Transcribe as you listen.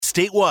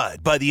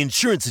statewide by the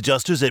insurance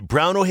adjusters at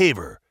Brown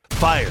O'Haver.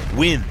 Fire,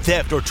 wind,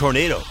 theft, or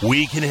tornado,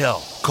 we can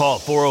help. Call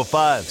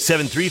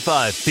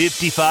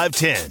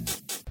 405-735-5510.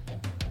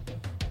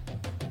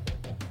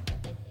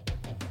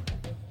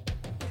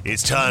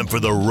 It's time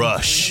for The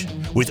Rush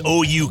with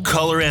OU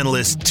color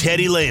analyst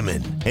Teddy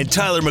Lehman and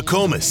Tyler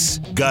McComas.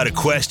 Got a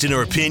question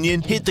or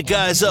opinion? Hit the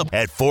guys up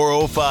at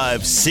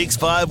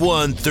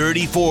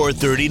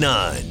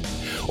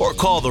 405-651-3439 or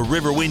call the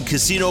Riverwind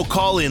Casino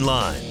call-in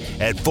line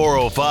at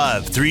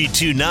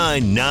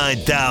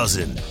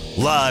 405-329-9000.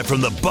 Live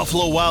from the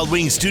Buffalo Wild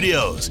Wings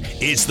studios,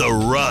 it's The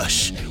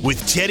Rush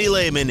with Teddy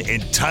Lehman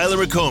and Tyler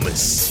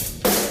McComas.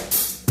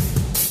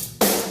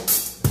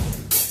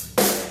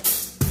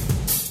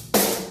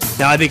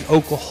 Now, I think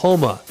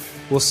Oklahoma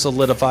will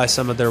solidify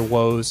some of their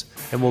woes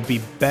and will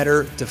be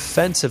better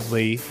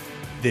defensively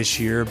this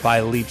year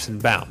by leaps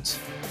and bounds.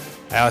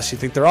 I actually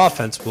think their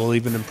offense will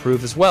even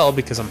improve as well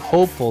because I'm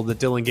hopeful that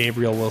Dillon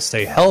Gabriel will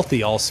stay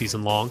healthy all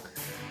season long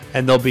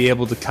and they'll be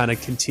able to kind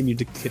of continue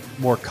to get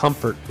more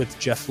comfort with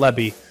Jeff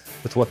Lebby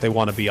with what they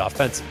want to be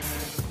offensive.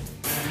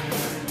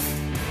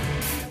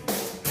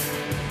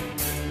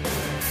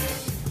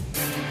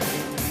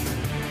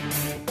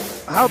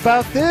 How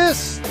about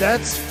this?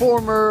 That's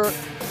former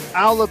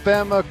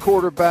Alabama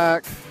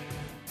quarterback,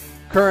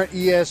 current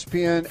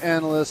ESPN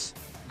analyst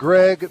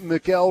Greg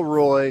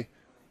McElroy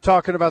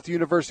talking about the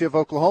University of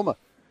Oklahoma.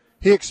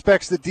 He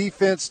expects the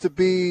defense to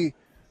be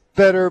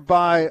better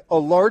by a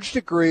large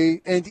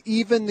degree and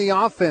even the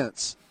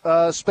offense,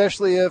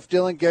 especially if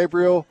Dillon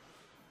Gabriel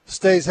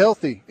stays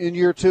healthy in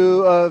year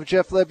 2 of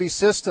Jeff Lebby's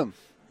system.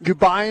 You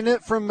buying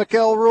it from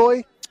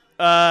McElroy?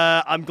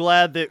 I'm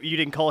glad that you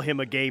didn't call him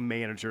a game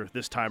manager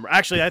this time.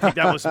 Actually, I think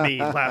that was me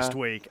last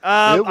week.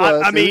 I'm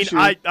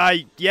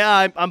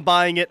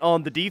buying it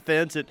on the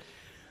defense.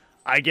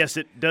 I guess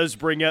it does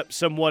bring up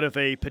somewhat of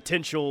a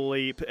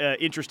potentially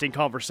interesting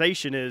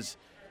conversation is,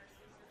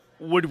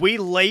 would we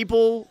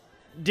label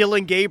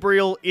Dillon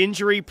Gabriel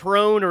injury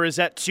prone, or is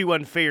that too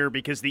unfair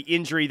because the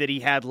injury that he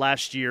had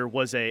last year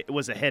was a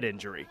head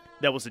injury?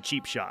 That was a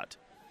cheap shot. I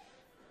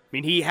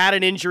mean, he had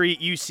an injury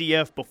at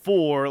UCF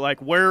before. Like,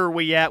 where are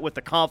we at with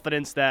the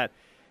confidence that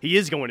he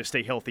is going to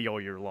stay healthy all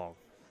year long?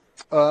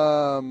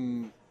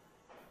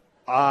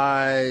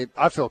 I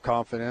feel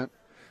confident.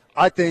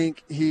 I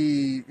think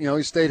he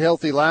stayed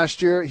healthy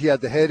last year. He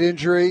had the head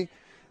injury,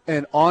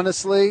 and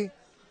honestly,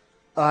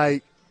 I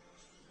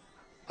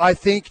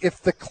think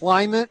if the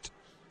climate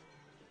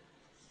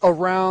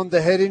around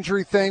the head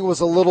injury thing was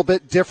a little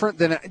bit different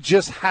than it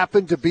just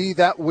happened to be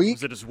that week,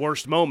 was it his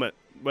worst moment?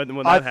 When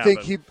that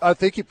happened. I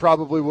think he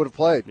probably would have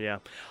played. Yeah,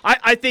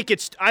 I think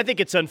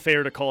it's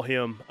unfair to call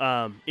him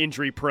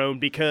injury prone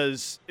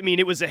because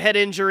it was a head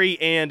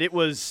injury and it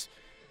was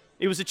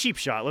a cheap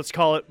shot. Let's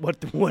call it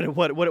what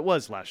it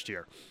was last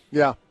year.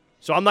 Yeah.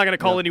 So I'm not going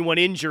to call anyone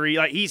injury.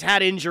 Like, he's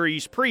had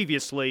injuries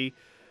previously,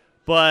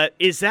 but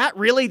is that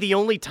really the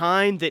only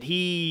time that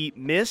he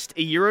missed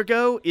a year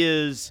ago?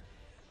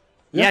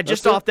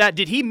 Just off that,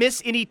 did he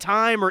miss any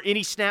time or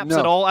any snaps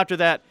at all after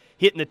that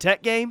hit in the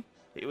Tech game?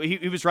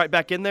 He was right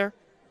back in there?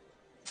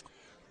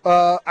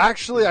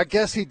 Actually, I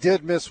guess he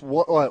did miss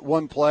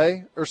one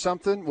play or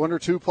something, 1 or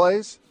 2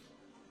 plays.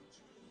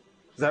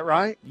 Is that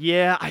right?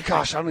 Yeah. I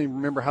don't even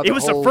remember how it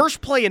was the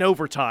first play in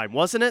overtime,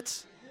 wasn't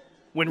it?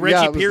 When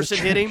Reggie Pearson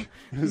hit him?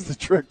 It was the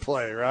trick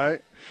play,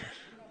 right?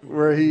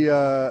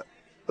 Where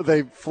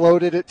they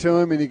floated it to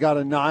him and he got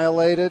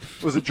annihilated.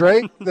 Was it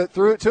Drake that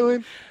threw it to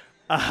him?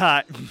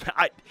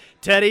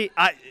 Teddy,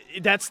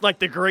 that's like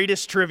the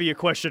greatest trivia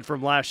question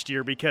from last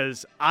year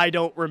because I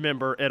don't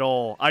remember at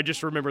all. I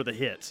just remember the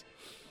hit.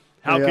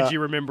 How could you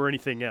remember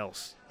anything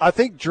else? I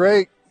think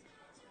Drake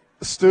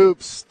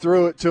Stoops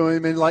threw it to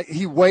him, and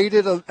he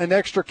waited an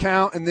extra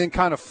count and then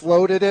kind of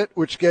floated it,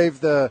 which gave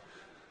the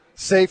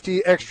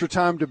safety extra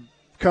time to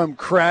come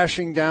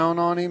crashing down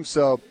on him.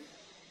 So,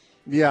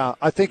 yeah,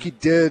 I think he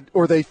did.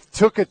 Or they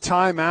took a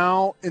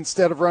timeout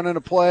instead of running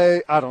a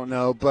play. I don't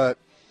know, but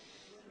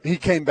he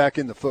came back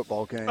in the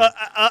football game.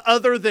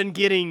 Other than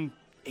getting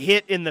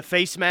hit in the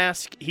face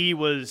mask, he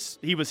was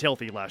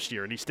healthy last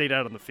year, and he stayed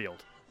out on the field.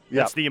 Yep.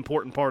 That's the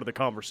important part of the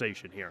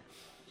conversation here.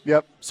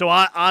 Yep. So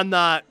I'm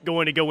not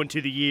going to go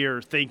into the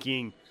year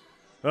thinking,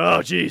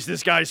 oh, geez,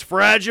 this guy's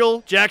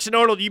fragile. Jackson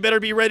Arnold, you better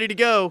be ready to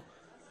go.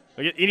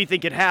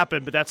 Anything could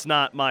happen, but that's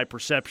not my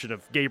perception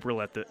of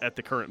Gabriel at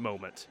the current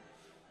moment.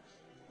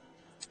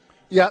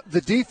 Yeah,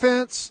 the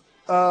defense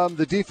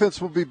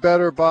will be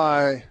better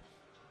by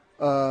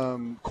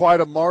quite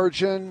a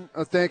margin,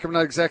 I think. I'm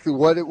not exactly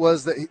what it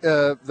was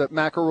that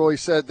McElroy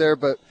said there,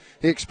 but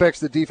he expects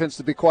the defense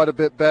to be quite a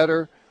bit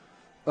better.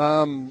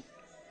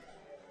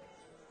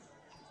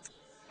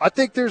 I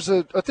think there's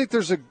a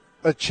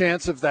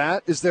chance of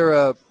that. Is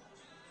there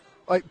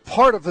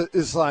part of it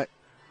is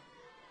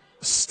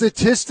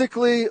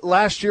statistically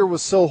last year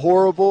was so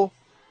horrible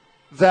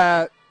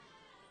that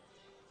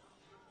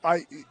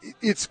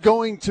it's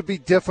going to be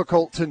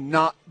difficult to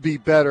not be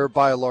better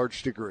by a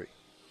large degree,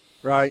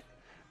 right?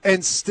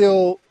 And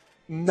still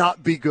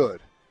not be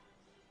good.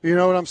 You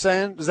know what I'm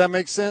saying? Does that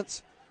make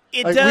sense?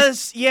 It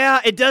does,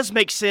 yeah, it does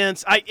make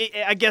sense.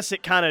 I guess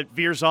it kind of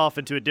veers off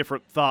into a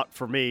different thought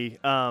for me.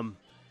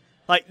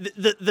 Like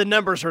the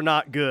numbers are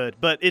not good,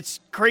 but it's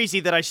crazy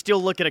that I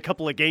still look at a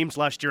couple of games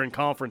last year in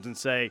conference and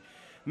say,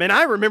 man,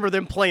 I remember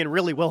them playing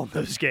really well in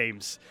those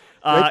games.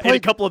 And a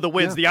couple of the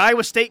wins, the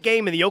Iowa State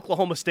game and the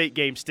Oklahoma State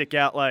game stick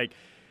out. Like,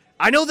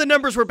 I know the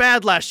numbers were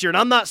bad last year, and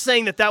I'm not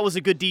saying that was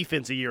a good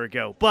defense a year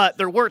ago, but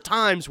there were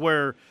times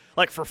where,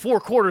 like, for 4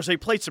 quarters, they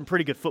played some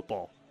pretty good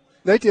football.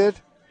 They did.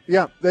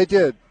 Yeah, they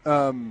did.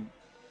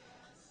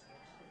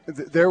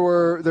 There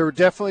were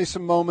definitely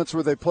some moments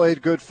where they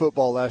played good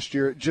football last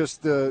year.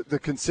 Just the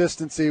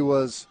consistency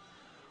was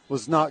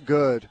not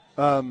good.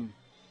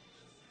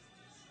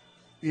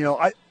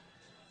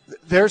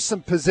 There's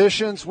some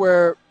positions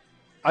where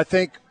I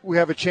think we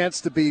have a chance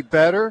to be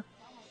better.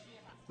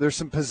 There's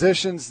some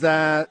positions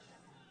that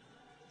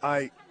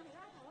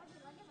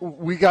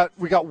we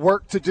got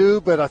work to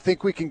do, but I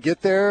think we can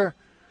get there.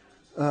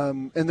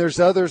 And there's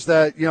others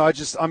that,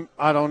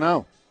 I don't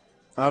know.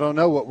 I don't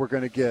know what we're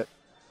going to get.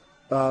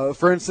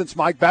 For instance,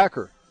 Mike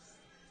Backer.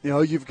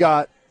 You've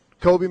got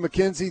Kobe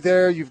McKenzie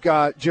there. You've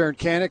got Jaron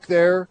Kanik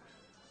there.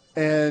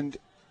 And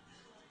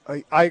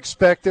I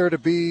expect there to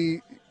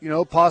be,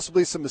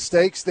 possibly some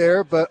mistakes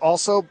there, but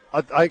also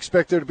I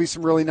expect there to be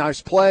some really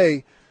nice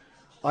play.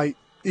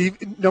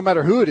 No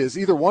matter who it is,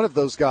 either one of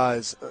those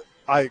guys,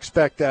 I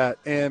expect that.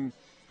 And,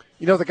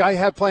 the guy you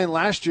had playing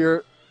last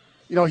year,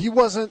 he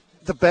wasn't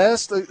the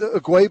best,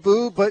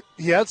 Agwebu, but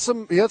he had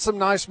some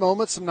nice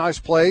moments, some nice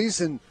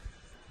plays, and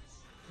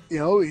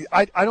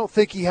I don't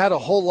think he had a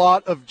whole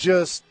lot of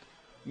just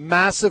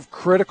massive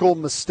critical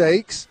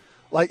mistakes.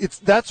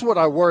 That's what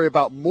I worry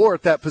about more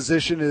at that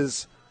position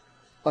is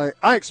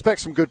I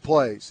expect some good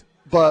plays,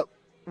 but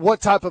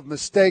what type of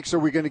mistakes are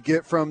we going to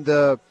get from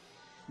the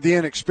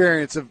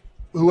inexperience of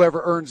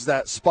whoever earns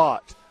that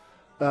spot?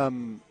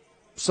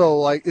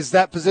 Is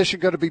that position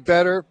going to be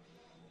better?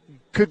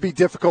 Could be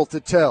difficult to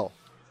tell.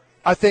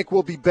 I think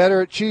we'll be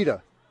better at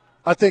Cheetah.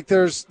 I think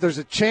there's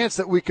a chance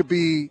that we could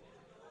be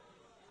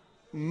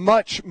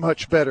much,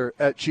 much better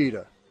at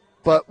Cheetah,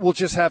 but we'll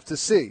just have to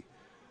see.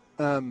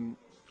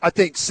 I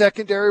think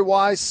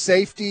secondary-wise,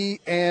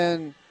 safety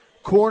and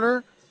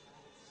corner,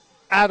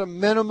 at a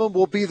minimum,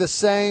 will be the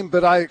same,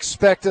 but I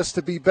expect us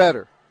to be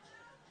better.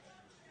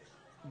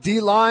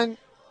 D-line,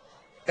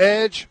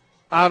 edge,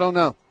 I don't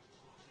know.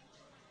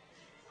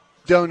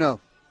 Don't know.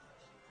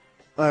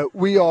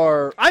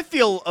 I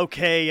feel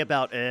okay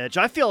about edge.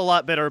 I feel a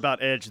lot better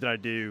about edge than I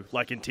do,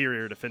 like,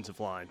 interior defensive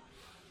line.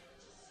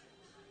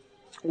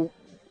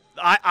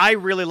 I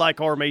really like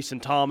R.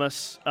 Mason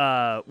Thomas,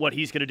 what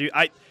he's going to do.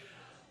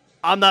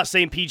 I'm not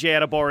saying P.J.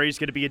 Adebawore is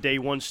going to be a day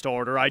one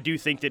starter. I do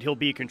think that he'll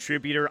be a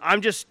contributor. I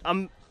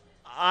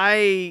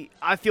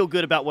feel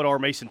good about what R.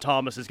 Mason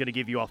Thomas is going to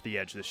give you off the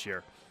edge this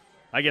year.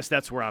 I guess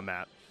that's where I'm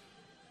at.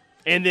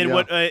 And then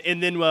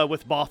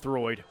with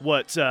Bothroyd,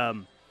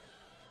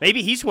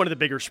 maybe he's one of the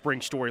bigger spring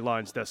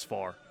storylines thus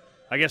far.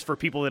 I guess for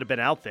people that have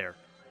been out there,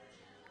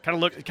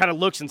 kind of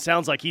looks and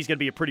sounds like he's going to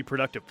be a pretty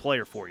productive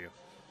player for you.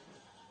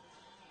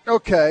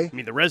 Okay. I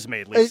mean, the resume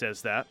at least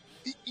says that.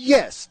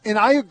 Yes, and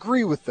I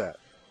agree with that.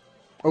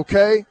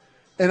 Okay,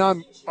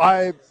 and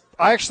I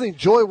actually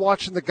enjoy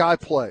watching the guy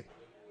play.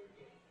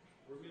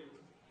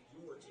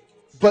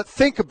 But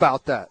think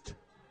about that.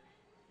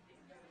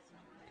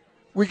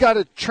 We got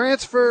a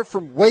transfer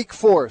from Wake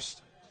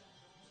Forest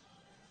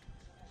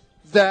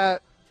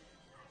that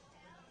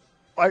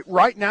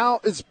right now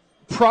is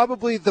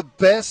probably the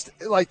best,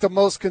 the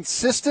most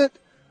consistent,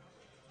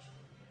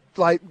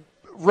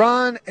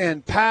 run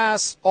and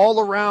pass all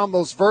around,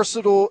 most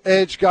versatile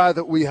edge guy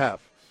that we have.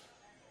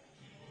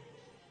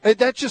 And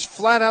that just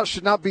flat out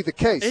should not be the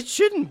case. It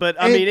shouldn't, but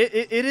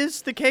it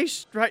is the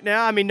case right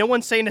now. I mean, no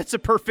one's saying it's a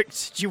perfect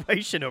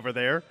situation over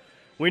there.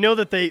 We know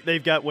that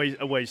they've got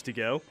a ways to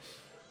go.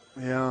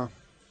 Yeah,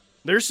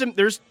 there's some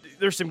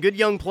good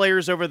young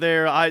players over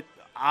there. I'm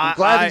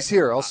glad he's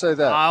here. I'll say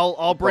that.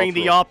 I'll bring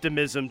the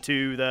optimism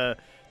to the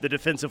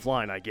defensive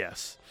line, I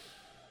guess.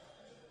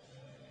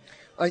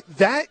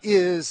 That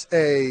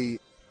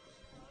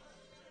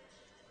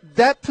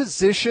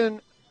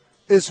position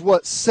is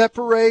what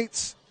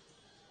separates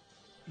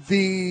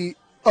the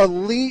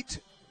elite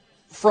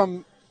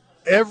from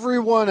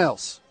everyone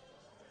else.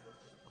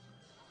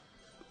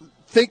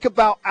 Think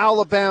about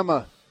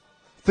Alabama.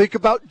 Think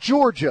about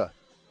Georgia.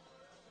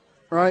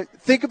 Right?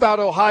 Think about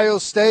Ohio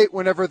State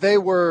whenever they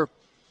were,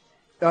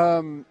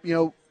 in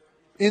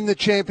the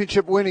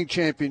championship, winning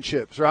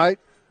championships, right?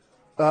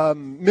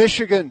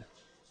 Michigan.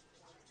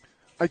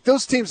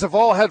 Those teams have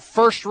all had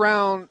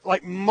first-round,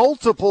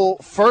 multiple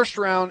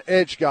first-round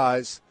edge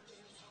guys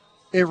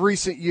in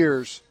recent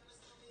years.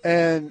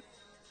 And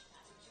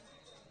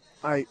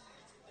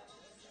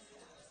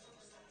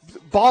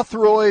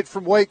Bothroyd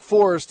from Wake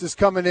Forest is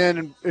coming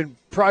in and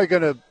probably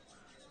going to,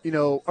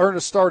 earn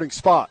a starting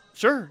spot.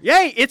 Sure.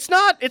 Yay, it's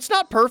not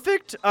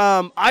perfect.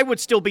 I would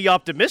still be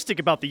optimistic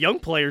about the young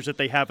players that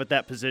they have at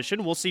that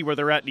position. We'll see where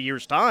they're at in a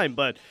year's time.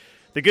 But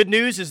the good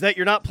news is that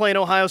you're not playing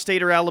Ohio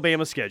State or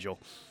Alabama schedule.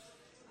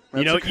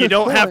 You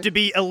don't have to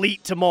be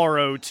elite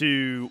tomorrow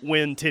to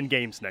win 10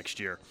 games next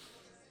year.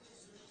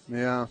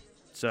 Yeah.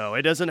 So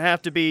it doesn't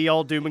have to be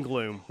all doom and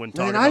gloom when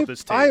talking about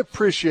this team. I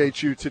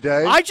appreciate you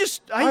today. I'm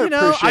just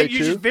appreciate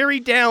you. very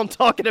down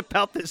talking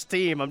about this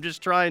team. I'm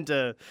just trying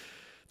to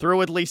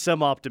throw at least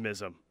some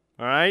optimism.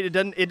 All right,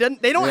 they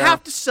don't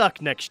have to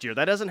suck next year.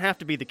 That doesn't have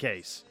to be the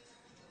case.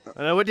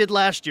 I know it did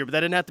last year, but that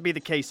didn't have to be the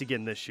case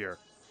again this year.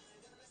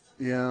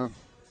 Yeah.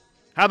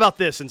 How about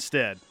this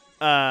instead?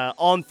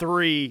 On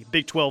 3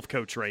 Big 12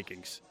 coach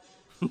rankings.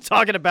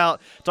 talking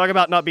about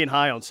not being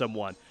high on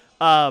someone.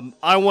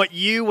 I want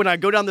you, when I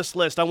go down this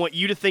list, I want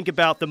you to think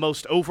about the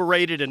most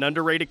overrated and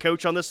underrated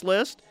coach on this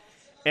list,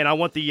 and I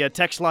want the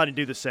text line to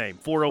do the same,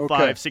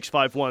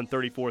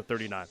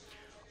 405-651-3439.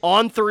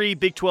 On 3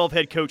 Big 12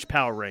 head coach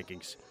power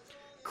rankings.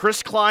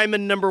 Chris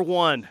Kleiman, number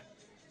 1.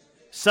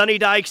 Sonny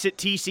Dykes at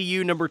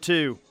TCU, number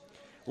 2.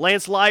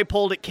 Lance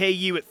Leipold at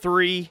KU at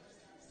 3.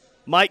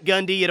 Mike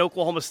Gundy at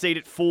Oklahoma State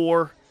at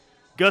 4.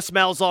 Gus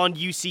Malzahn,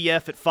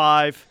 UCF at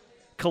 5.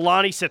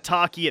 Kalani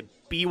Sitake at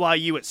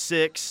BYU at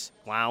 6.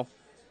 Wow.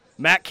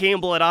 Matt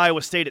Campbell at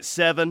Iowa State at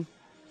 7.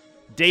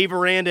 Dave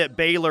Aranda at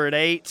Baylor at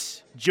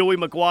 8. Joey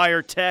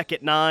McGuire, Tech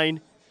at 9.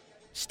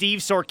 Steve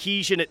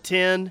Sarkisian at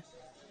 10.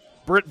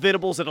 Britt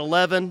Venables at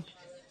 11.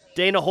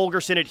 Dana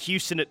Holgerson at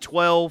Houston at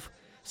 12.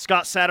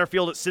 Scott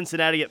Satterfield at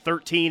Cincinnati at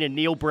 13. And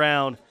Neil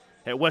Brown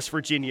at West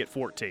Virginia at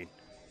 14.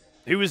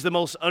 Who is the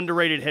most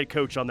underrated head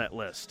coach on that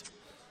list?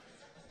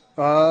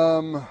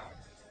 The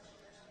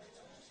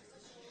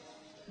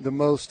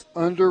most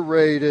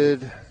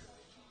underrated,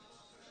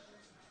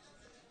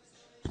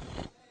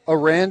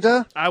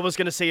 Aranda? I was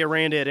going to say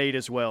Aranda at 8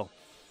 as well.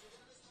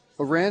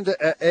 Aranda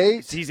at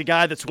 8? He's a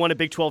guy that's won a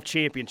Big 12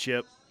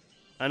 championship.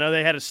 I know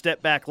they had a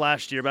step back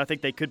last year, but I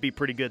think they could be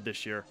pretty good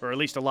this year, or at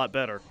least a lot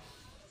better.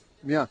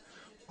 Yeah.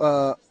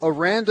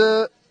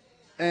 Aranda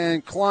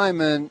and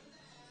Kleiman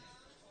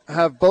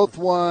have both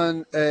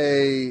won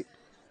a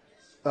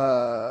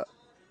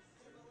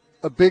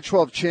Big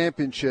 12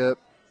 championship.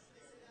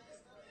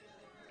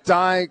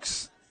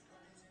 Dykes,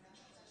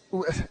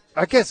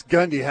 I guess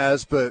Gundy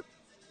has, but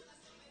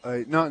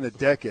not in a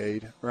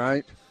decade,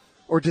 right?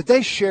 Or did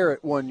they share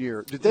it one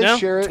year? Did they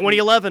share it?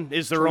 2011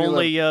 is their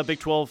only Big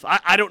 12.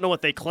 I don't know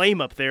what they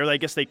claim up there. I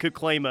guess they could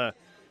claim a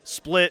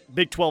split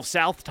Big 12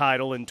 South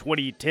title in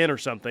 2010 or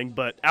something,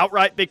 but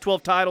outright Big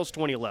 12 titles,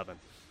 2011.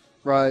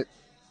 Right.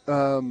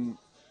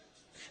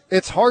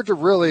 It's hard to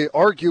really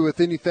argue with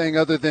anything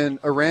other than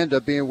Aranda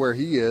being where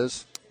he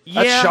is.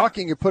 Yeah. That's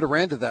shocking you put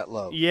Aranda that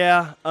low.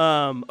 Yeah.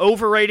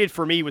 Overrated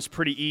for me was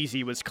pretty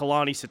easy, was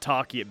Kalani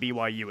Sitake at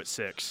BYU at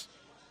 6.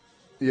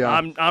 Yeah.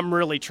 I'm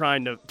really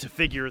trying to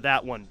figure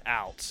that one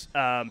out.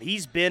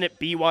 He's been at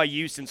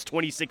BYU since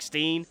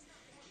 2016,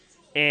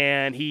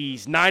 and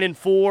he's 9-4,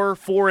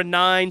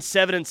 4-9,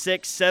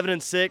 7-6,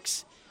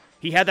 7-6.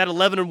 He had that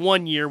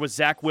 11-1 year with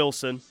Zach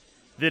Wilson,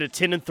 then a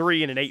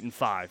 10-3 and an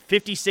 8-5,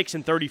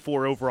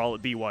 56-34 overall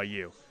at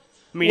BYU.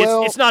 I mean,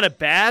 it's not a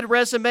bad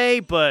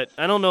resume, but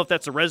I don't know if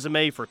that's a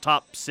resume for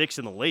top 6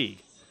 in the league.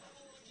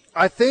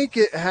 I think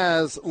it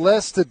has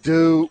less to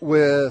do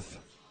with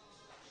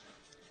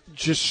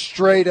just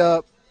straight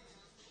up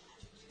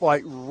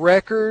like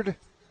record,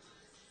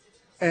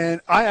 and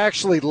I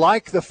actually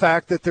like the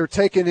fact that they're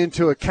taking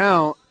into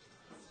account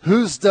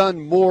who's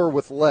done more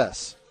with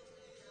less.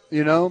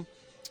 You know,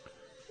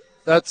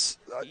 that's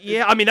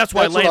I mean that's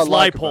why Lance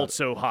like Leipold's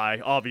so high,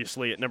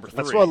 obviously at number 3.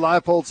 That's why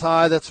Leipold's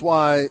high. That's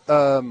why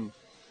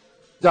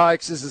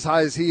Dykes is as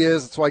high as he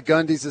is. That's why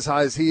Gundy's as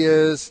high as he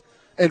is,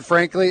 and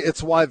frankly,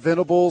 it's why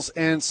Venables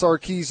and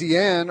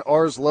Sarkisian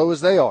are as low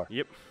as they are.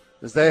 Yep.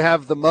 As they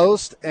have the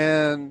most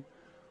and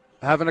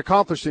haven't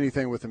accomplished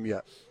anything with them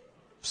yet.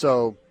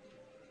 So,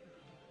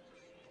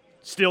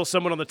 still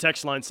someone on the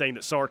text line saying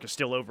that Sark is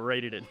still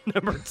overrated at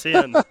number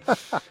 10.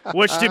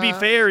 Which, to be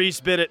fair, he's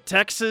been at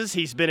Texas,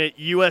 he's been at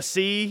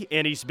USC,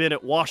 and he's been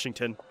at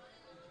Washington.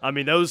 I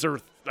mean, those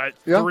are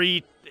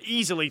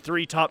easily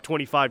three top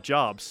 25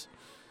 jobs.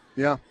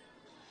 Yeah.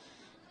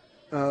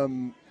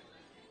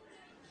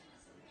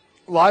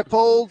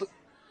 Leipold,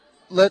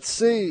 let's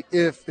see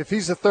if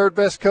he's the third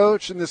best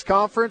coach in this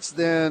conference,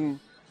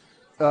 then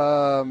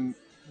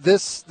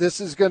this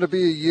is going to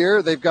be a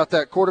year. They've got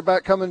that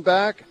quarterback coming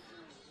back,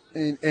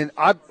 and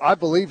I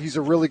believe he's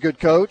a really good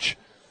coach.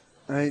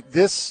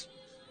 This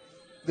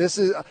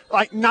is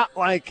not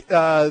like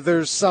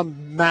there's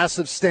some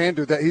massive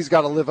standard that he's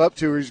got to live up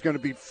to or he's going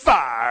to be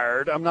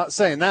fired. I'm not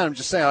saying that. I'm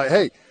just saying,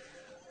 hey,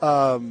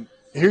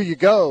 here you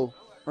go,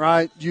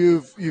 right?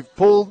 You've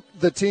pulled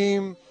the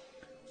team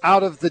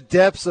out of the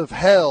depths of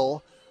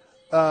hell.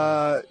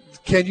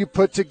 Can you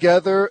put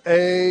together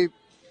a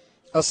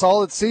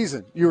solid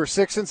season? You were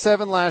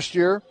 6-7 last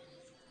year.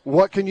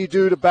 What can you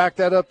do to back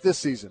that up this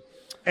season?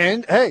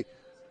 And hey,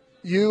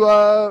 you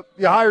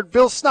hired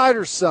Bill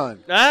Snyder's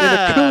son in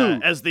a coup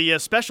as the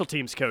special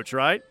teams coach,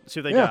 right? That's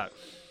who they got.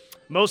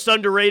 Most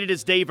underrated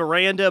is Dave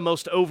Aranda.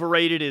 Most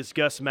overrated is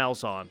Gus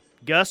Malzahn.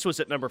 Gus was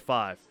at number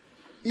 5.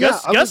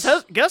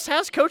 Gus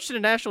has coached in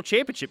a national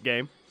championship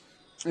game.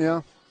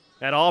 Yeah.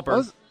 At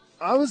Auburn.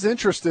 I was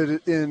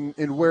interested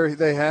in where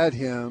they had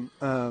him.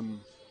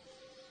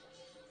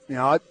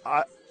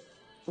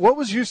 What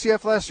was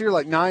UCF last year?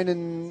 Like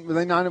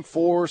 9-4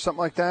 or something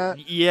like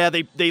that? Yeah,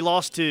 they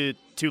lost to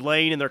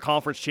Tulane in their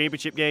conference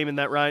championship game. Isn't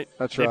that right?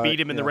 That's right. They beat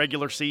him in the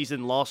regular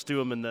season, lost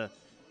to him in the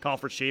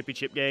conference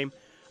championship game.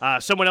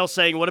 Someone else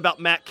saying, what about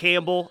Matt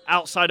Campbell?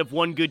 Outside of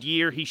one good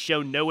year, he's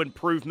shown no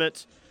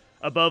improvement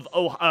above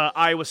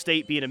Iowa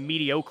State being a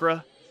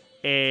mediocre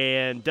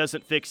and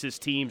doesn't fix his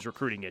team's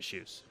recruiting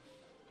issues.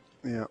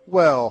 Yeah,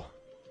 well,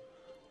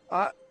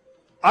 I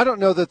don't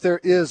know that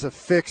there is a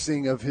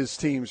fixing of his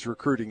team's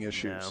recruiting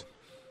issues.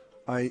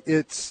 No.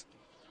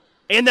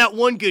 And that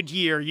one good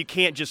year, you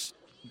can't just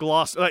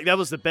gloss. Like, that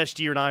was the best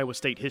year in Iowa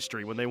State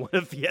history when they won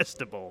a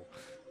Fiesta Bowl.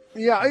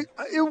 Yeah,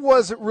 it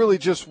wasn't really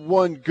just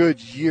one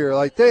good year.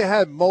 Like, they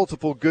had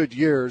multiple good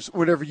years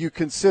whenever you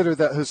consider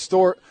that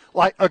historic.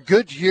 Like, a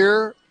good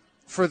year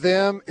for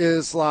them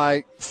is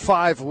like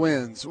 5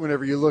 wins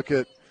whenever you look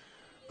at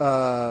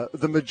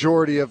the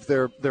majority of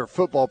their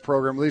football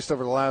program, at least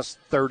over the last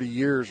 30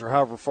 years or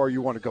however far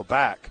you want to go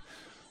back.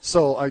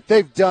 So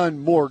they've done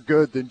more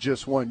good than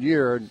just 1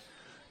 year. And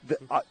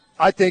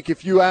I think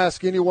if you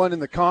ask anyone in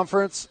the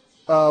conference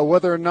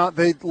whether or not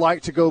they'd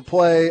like to go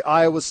play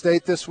Iowa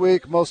State this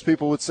week, most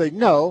people would say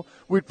no,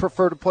 we'd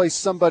prefer to play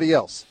somebody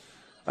else.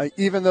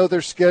 Even though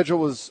their schedule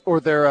was, or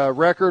their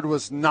record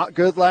was not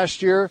good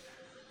last year,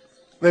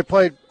 they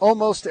played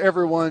almost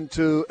everyone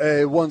to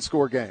a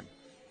one-score game,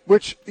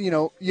 which,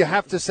 you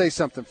have to say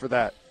something for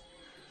that.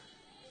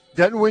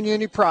 Doesn't win you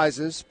any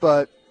prizes,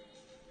 but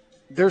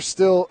they're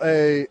still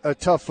a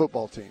tough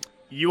football team.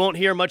 You won't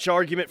hear much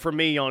argument from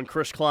me on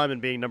Chris Kleiman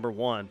being number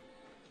 1.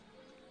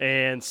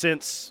 And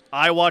since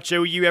I watch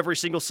OU every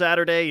single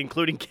Saturday,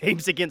 including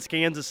games against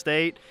Kansas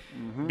State,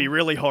 it'd be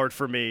really hard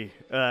for me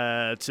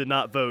to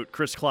not vote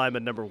Chris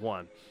Kleiman number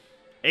 1.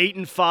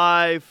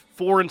 8-5,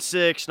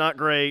 4-6, not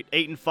great.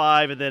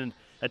 8-5, and then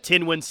a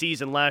 10-win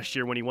season last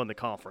year when he won the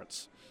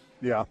conference.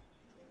 Yeah.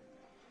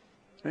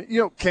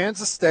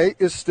 Kansas State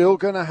is still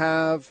going to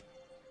have,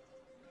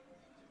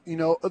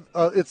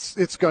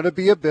 it's going to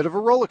be a bit of a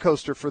roller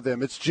coaster for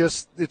them. It's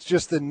just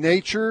the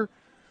nature.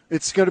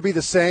 It's going to be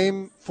the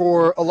same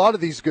for a lot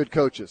of these good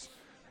coaches.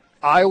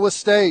 Iowa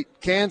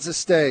State, Kansas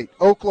State,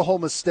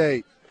 Oklahoma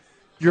State.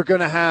 You're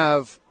going to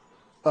have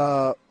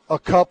a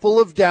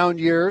couple of down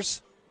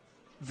years,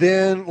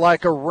 then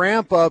like a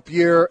ramp-up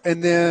year,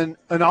 and then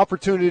an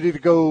opportunity to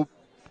go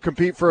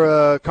compete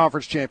for a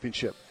conference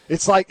championship.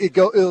 It's like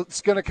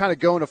it's going to kind of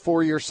go in a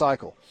 4-year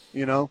cycle,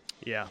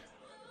 Yeah.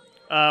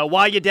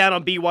 Why you down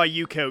on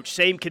BYU, Coach?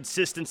 Same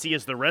consistency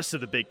as the rest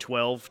of the Big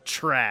 12.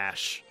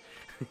 Trash.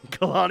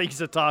 Kalani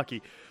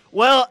Sitake.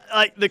 Well,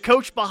 the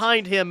coach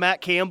behind him,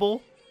 Matt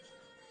Campbell,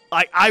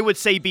 I would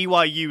say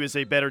BYU is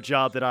a better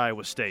job than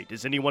Iowa State.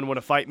 Does anyone want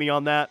to fight me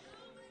on that?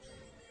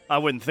 I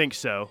wouldn't think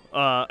so.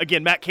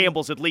 Again, Matt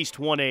Campbell's at least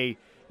won a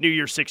New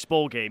Year's Six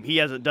bowl game. He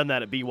hasn't done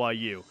that at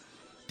BYU.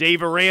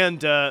 Dave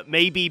Aranda,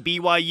 maybe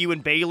BYU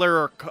and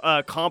Baylor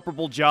are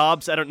comparable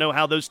jobs. I don't know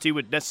how those two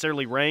would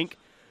necessarily rank,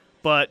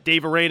 but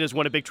Dave Aranda's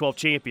won a Big 12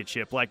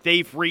 championship. Like,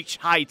 they've reached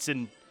heights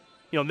in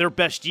their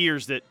best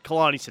years that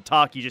Kalani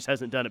Sitake just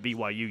hasn't done at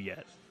BYU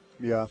yet.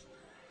 Yeah.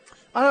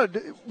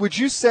 Would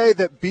you say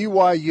that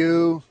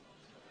BYU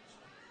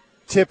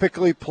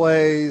typically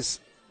plays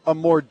a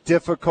more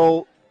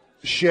difficult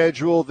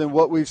schedule than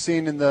what we've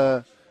seen in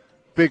the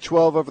Big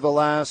 12 over the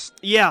last?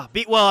 Yeah.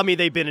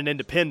 They've been an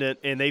independent,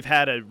 and they've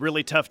had a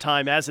really tough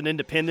time as an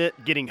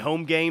independent getting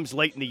home games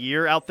late in the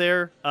year out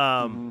there.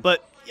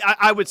 But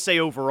I would say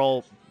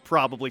overall,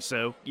 probably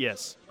so,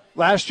 yes.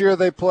 Last year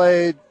they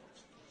played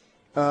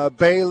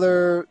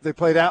Baylor, they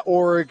played at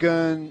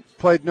Oregon,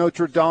 played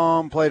Notre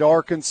Dame, played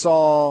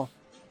Arkansas,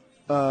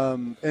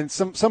 and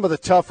some of the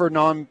tougher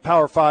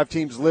non-Power 5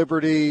 teams,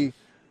 Liberty,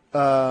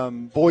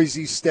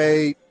 Boise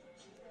State.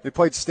 They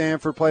played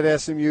Stanford, played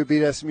SMU,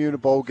 beat SMU in a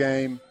bowl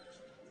game.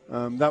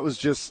 That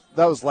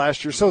was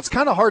last year. So it's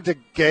kind of hard to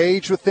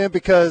gauge with them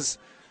because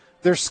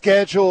their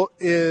schedule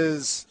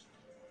is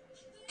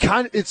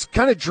kind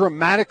of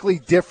dramatically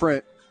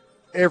different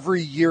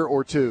every year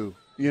or two,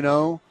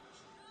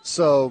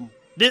 So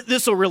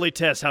this will really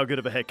test how good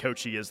of a head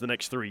coach he is the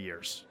next 3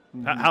 years.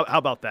 How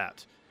about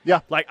that?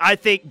 Yeah. Like, I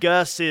think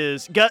Gus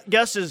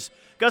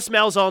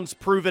Malzahn's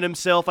proven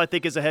himself, I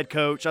think, as a head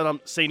coach. I'm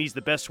not saying he's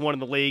the best one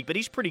in the league, but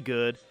he's pretty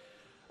good.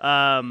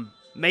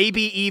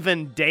 Maybe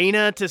even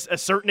Dana to a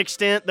certain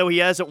extent, though he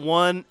hasn't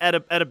won at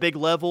a big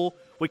level.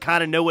 We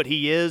kind of know what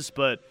he is,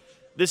 but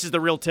this is the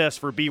real test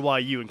for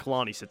BYU and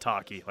Kalani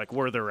Sitake, like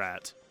where they're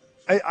at.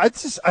 I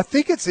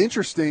think it's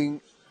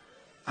interesting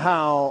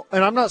how,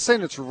 and I'm not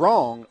saying it's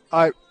wrong.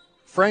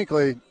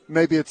 Frankly,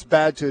 maybe it's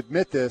bad to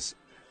admit this.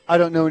 I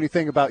don't know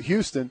anything about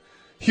Houston.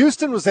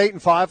 Houston was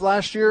 8-5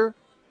 last year,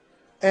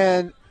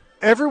 and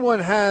everyone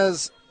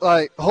has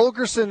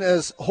Holgorsen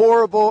as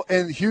horrible,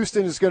 and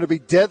Houston is going to be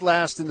dead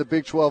last in the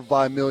Big 12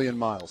 by a million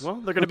miles. Well,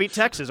 they're going to beat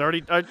Texas.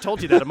 I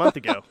told you that a month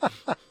ago.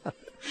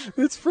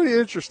 It's pretty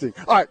interesting.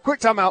 All right, quick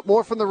timeout.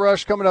 More from the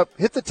Rush coming up.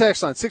 Hit the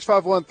text line,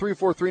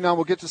 651-3439.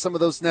 We'll get to some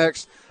of those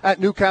next at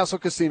Newcastle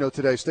Casino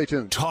today. Stay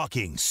tuned.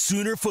 Talking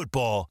Sooner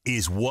football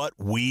is what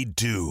we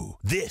do.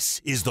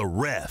 This is The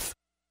Ref.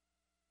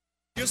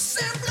 You're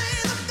simply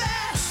the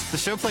best. The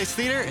Showplace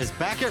Theater is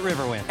back at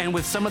Riverwind, and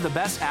with some of the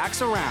best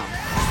acts around.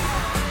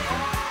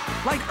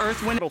 Like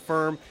Earth, Wind,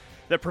 firm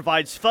that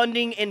provides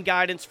funding and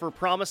guidance for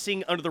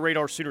promising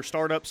under-the-radar Sooner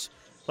startups.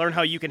 Learn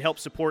how you can help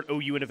support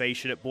OU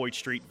innovation at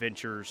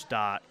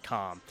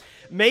BoydStreetVentures.com.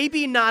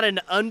 Maybe not an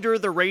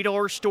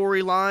under-the-radar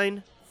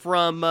storyline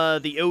from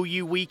the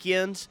OU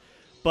weekends,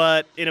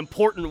 but an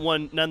important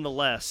one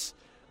nonetheless.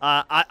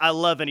 I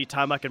love any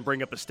time I can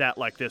bring up a stat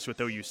like this with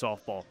OU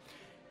softball.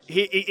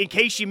 In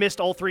case you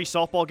missed all 3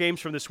 softball games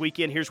from this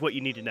weekend, here's what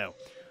you need to know.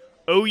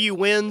 OU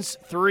wins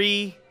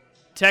 3,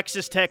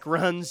 Texas Tech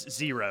runs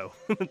 0.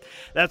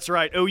 That's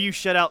right. OU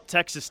shut out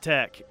Texas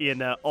Tech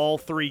in all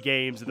 3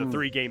 games of the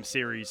 3-game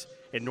series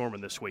in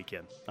Norman this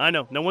weekend. I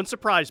know, no one's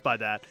surprised by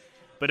that,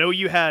 but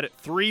OU had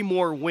 3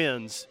 more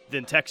wins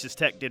than Texas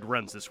Tech did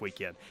runs this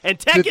weekend. And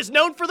Tech is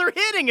known for their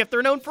hitting if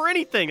they're known for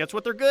anything. That's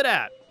what they're good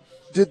at.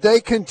 Did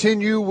they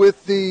continue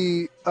with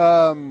the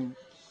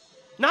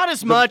not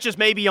as much as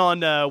maybe on,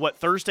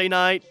 Thursday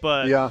night,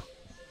 but yeah.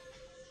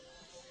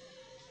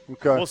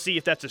 Okay. We'll see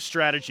if that's a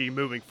strategy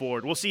moving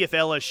forward. We'll see if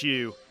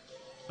LSU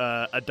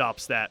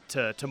adopts that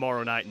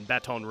tomorrow night in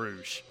Baton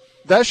Rouge.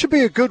 That should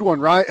be a good one,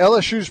 right?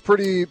 LSU's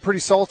pretty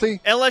salty.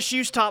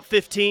 LSU's top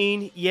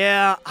 15.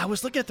 Yeah, I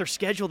was looking at their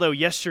schedule, though,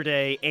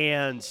 yesterday,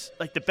 and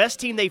like the best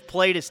team they've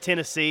played is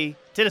Tennessee.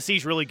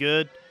 Tennessee's really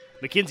good.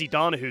 Mackenzie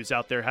Donahue's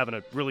out there having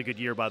a really good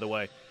year, by the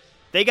way.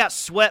 They got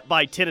swept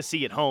by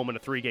Tennessee at home in a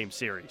 3-game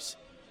series.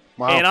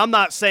 Wow. And I'm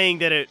not saying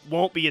that it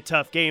won't be a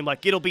tough game.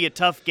 Like, it'll be a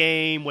tough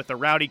game with a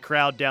rowdy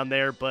crowd down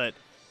there, but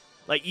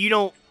like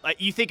you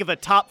think of a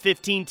top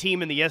 15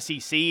 team in the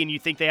SEC and you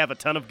think they have a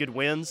ton of good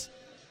wins.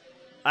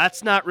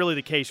 That's not really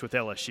the case with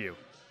LSU.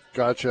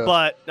 Gotcha.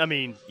 But, I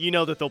mean, you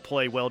know that they'll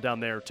play well down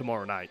there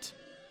tomorrow night.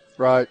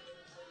 Right.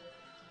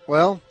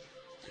 Well,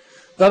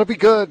 that'll be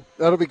good.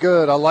 That'll be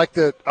good. I like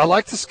that. I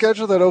like the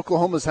schedule that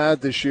Oklahoma's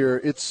had this year.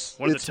 It's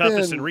one of the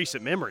toughest in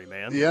recent memory,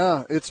 man.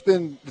 Yeah, it's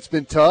been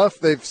tough.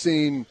 They've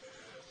seen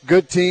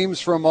good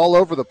teams from all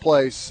over the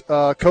place,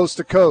 coast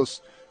to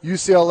coast.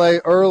 UCLA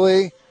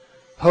early,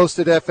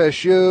 hosted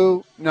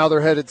FSU. Now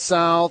they're headed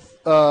south.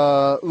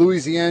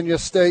 Louisiana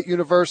State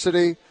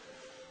University.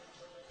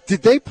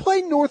 Did they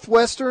play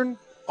Northwestern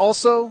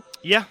also?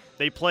 Yeah,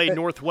 they played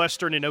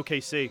Northwestern in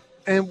OKC.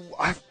 And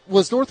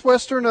was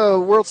Northwestern a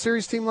World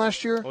Series team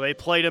last year? Well, they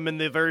played them in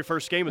the very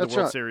first game of the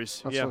World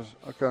Series. Yeah.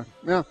 Okay.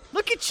 Yeah.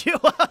 Look at you,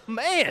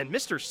 man,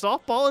 Mr.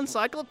 Softball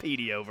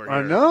Encyclopedia over here.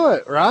 I know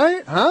it,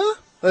 right? Huh?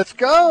 Let's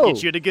go.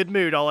 Get you in a good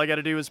mood. All I got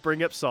to do is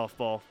bring up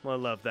softball. I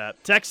love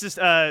that. Texas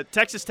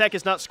Tech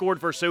has not scored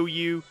versus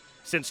OU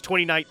since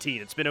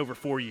 2019. It's been over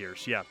 4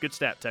 years. Yeah, good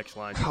stat, text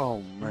line.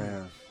 Oh,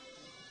 man.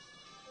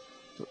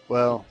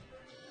 Well,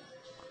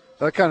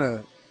 that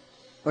kind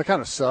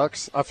of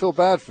sucks. I feel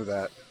bad for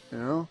that, you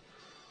know?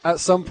 At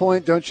some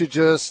point, don't you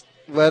just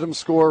let them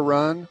score a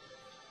run?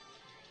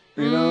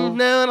 You know?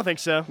 No, I don't think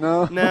so.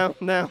 No?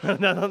 No, I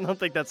don't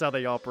think that's how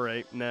they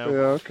operate. No. Yeah,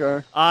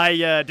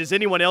 okay. Does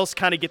anyone else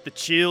kind of get the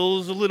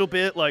chills a little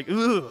bit? Like,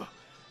 ooh,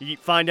 you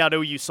find out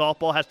OU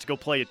softball has to go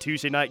play a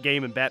Tuesday night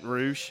game in Baton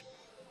Rouge?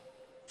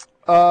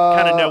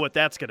 Kind of know what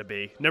that's going to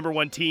be. Number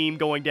 1 team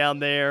going down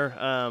there.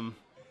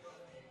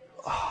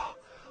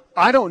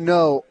 I don't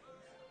know.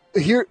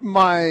 Here,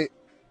 my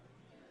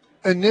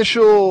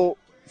initial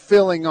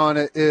feeling on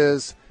it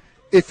is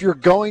if you're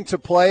going to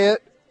play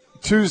it,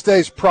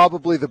 Tuesday's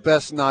probably the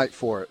best night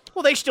for it.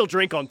 Well, they still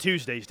drink on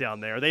Tuesdays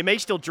down there. They may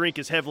still drink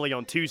as heavily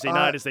on Tuesday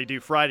night as they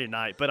do Friday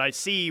night, but I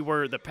see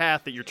where the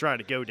path that you're trying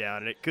to go down,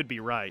 and it could be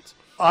right.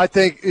 I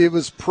think it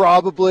was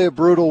probably a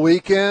brutal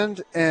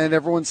weekend, and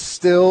everyone's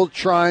still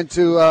trying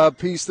to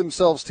piece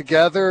themselves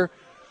together.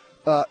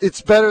 It's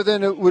better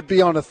than it would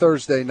be on a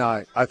Thursday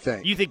night, I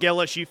think. You think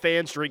LSU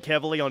fans drink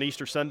heavily on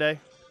Easter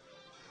Sunday?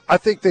 I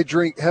think they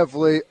drink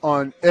heavily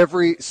on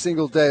every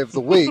single day of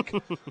the week,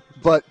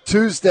 but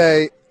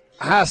Tuesday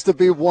has to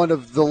be one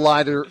of the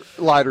lighter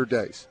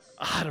days.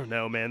 I don't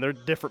know, man. They're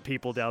different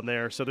people down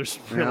there, so there's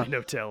really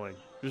no telling.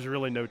 There's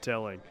really no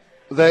telling.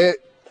 They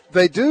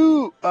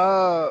do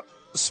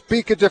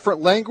speak a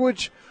different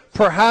language.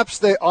 Perhaps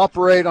they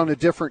operate on a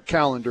different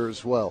calendar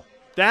as well.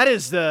 That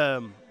is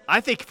I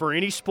think for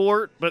any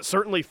sport, but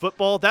certainly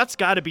football, that's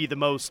got to be the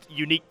most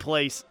unique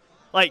place.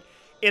 Like,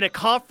 in a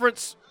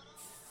conference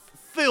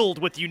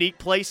filled with unique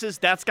places,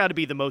 that's got to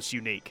be the most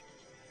unique.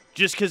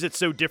 Just because it's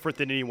so different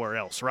than anywhere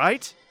else,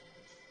 right?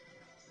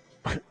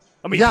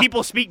 I mean,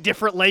 people speak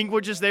different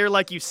languages there,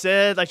 like you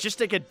said. Like, just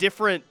like a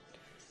different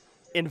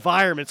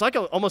environment. It's like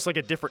almost like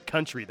a different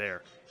country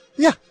there.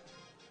 Yeah.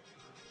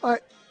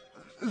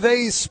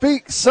 they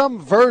speak some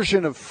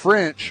version of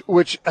French,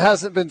 which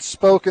hasn't been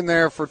spoken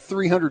there for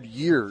 300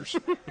 years.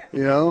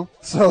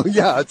 So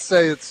yeah, I'd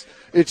say it's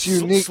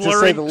unique to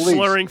say the least.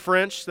 Slurring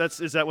French.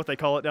 Is that what they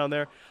call it down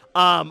there?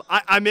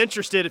 I'm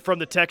interested from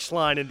the text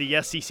line in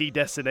the SEC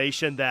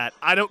destination that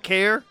I don't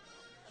care.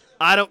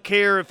 I don't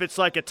care if it's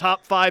like a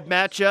top 5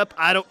 matchup.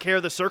 I don't care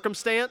the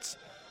circumstance.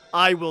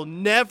 I will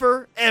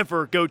never,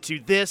 ever go to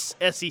this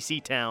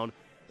SEC town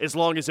as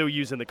long as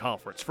OU's in the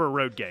conference for a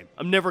road game.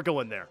 I'm never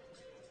going there.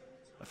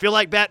 I feel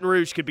like Baton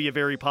Rouge could be a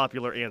very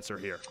popular answer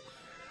here.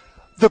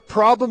 The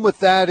problem with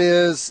that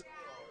is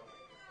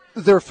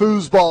their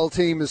foosball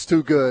team is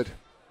too good.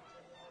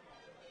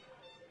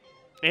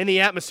 And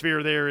the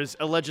atmosphere there is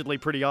allegedly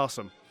pretty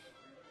awesome.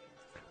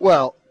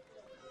 Well,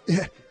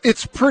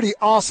 it's pretty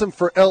awesome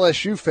for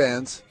LSU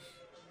fans,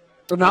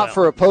 or not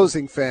for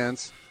opposing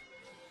fans.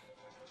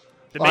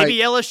 Then maybe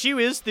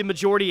LSU is the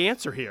majority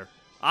answer here.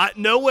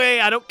 No way,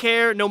 I don't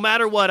care. No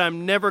matter what,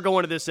 I'm never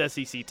going to this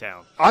SEC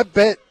town. I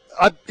bet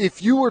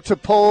if you were to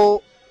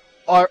poll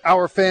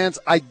our fans,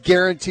 I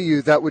guarantee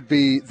you that would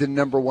be the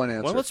number one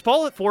answer. Well, let's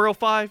poll it,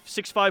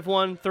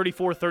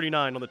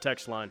 405-651-3439 on the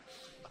text line.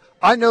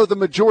 I know the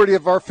majority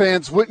of our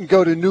fans wouldn't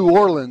go to New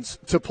Orleans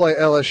to play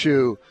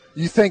LSU.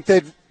 You think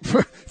they'd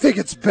think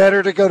it's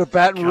better to go to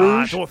Baton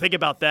Rouge? Don't think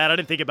about that. I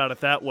didn't think about it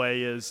that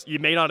way. Is you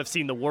may not have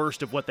seen the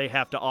worst of what they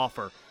have to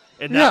offer.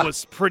 And that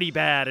was pretty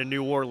bad in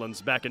New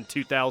Orleans back in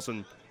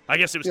 2000. I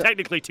guess it was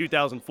technically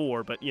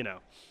 2004, but you know.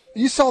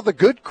 You saw the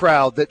good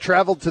crowd that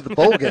traveled to the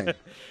bowl game.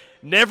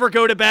 Never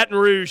go to Baton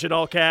Rouge in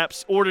all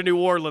caps or to New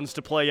Orleans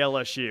to play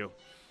LSU.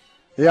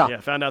 Yeah,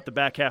 found out the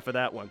back half of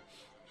that one.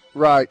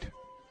 Right.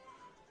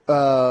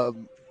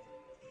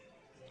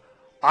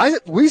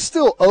 We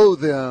still owe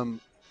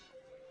them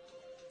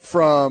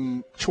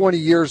from 20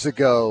 years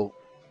ago.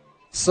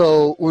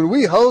 So when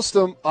we host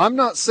them, I'm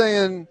not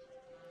saying –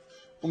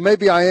 well,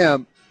 maybe I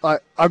am.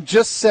 I'm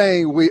just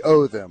saying we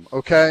owe them,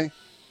 okay?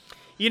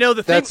 You know,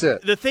 that's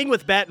it. The thing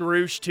with Baton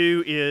Rouge,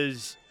 too,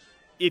 is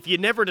if you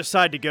never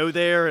decide to go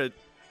there, it's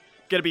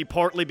going to be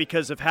partly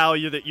because of how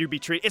you'd be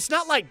treated. It's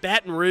not like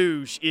Baton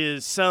Rouge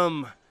is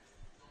some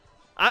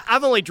 –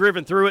 I've only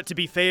driven through it, to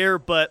be fair,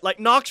 but like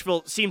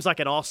Knoxville seems like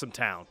an awesome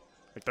town.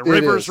 Like the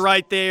river's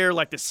right there,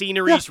 like the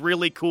scenery's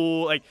really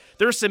cool. Like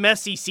there's some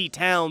SEC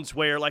towns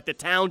where like the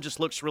town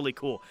just looks really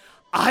cool.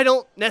 I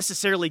don't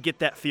necessarily get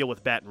that feel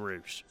with Baton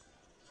Rouge.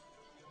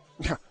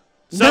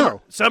 Some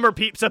people are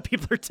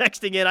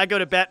texting in, I go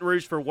to Baton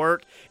Rouge for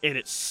work, and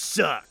it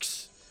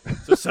sucks.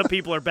 So some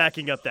people are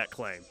backing up that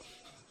claim.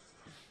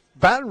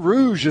 Baton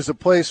Rouge is a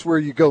place where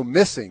you go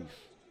missing,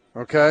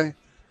 okay?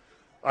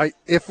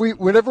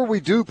 Whenever we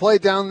do play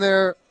down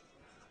there,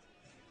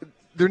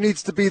 there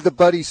needs to be the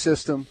buddy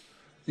system.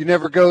 You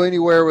never go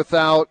anywhere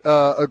without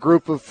a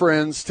group of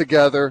friends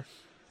together,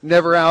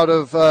 never out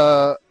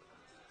of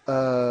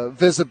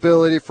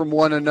visibility from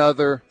one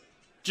another.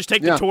 Just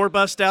take the tour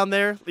bus down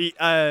there.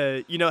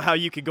 You know how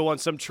you could go on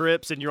some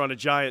trips and you're on a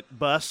giant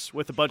bus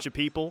with a bunch of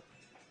people?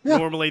 Yeah.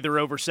 Normally they're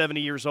over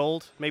 70 years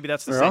old. Maybe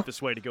that's the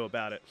safest way to go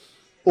about it.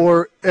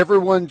 Or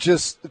everyone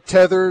just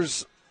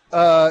tethers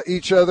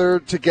each other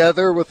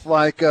together with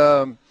like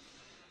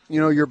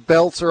your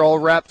belts are all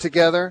wrapped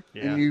together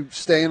and you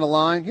stay in a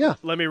line. Yeah.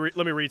 Let me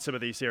read some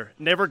of these here.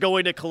 Never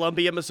going to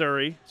Columbia,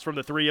 Missouri. It's from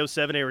the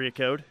 307 area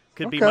code.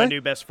 Could be my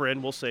new best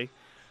friend. We'll see.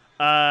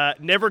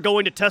 Never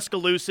going to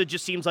Tuscaloosa.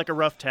 Just seems like a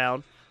rough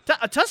town.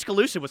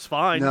 Tuscaloosa was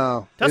fine.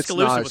 No,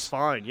 Tuscaloosa was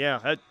fine.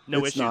 Yeah,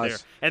 no issue there.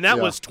 And that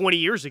was 20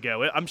 years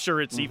ago. I'm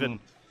sure it's even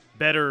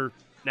better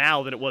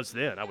now than it was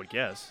then, I would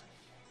guess.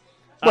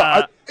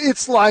 Well,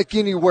 it's like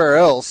anywhere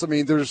else. I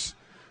mean,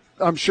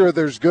 I'm sure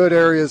there's good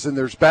areas and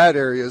there's bad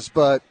areas,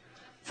 but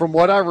from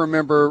what I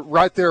remember,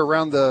 right there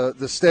around the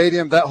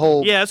stadium, that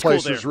whole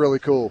place is really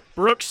cool.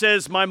 Brooke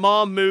says, my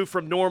mom moved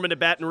from Norman to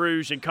Baton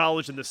Rouge in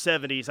college in the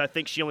 70s. I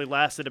think she only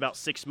lasted about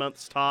 6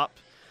 months top.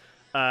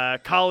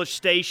 College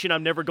Station,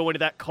 I'm never going to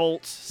that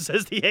Colts,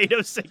 says the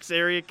 806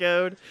 area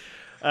code.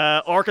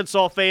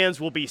 Arkansas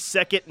fans will be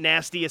second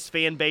nastiest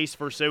fan base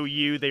versus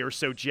OU. They are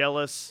so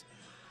jealous.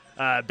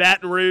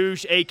 Baton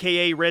Rouge,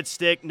 a.k.a. Red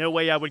Stick, no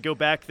way I would go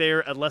back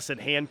there unless in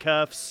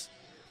handcuffs.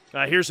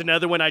 Here's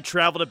another one. I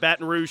travel to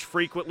Baton Rouge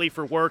frequently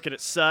for work, and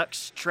it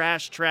sucks.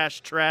 Trash,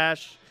 trash,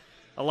 trash.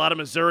 A lot of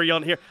Missouri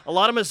on here. A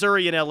lot of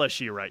Missouri and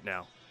LSU right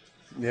now.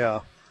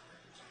 Yeah.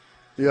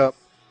 Yep.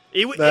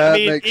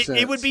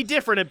 It would be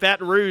different if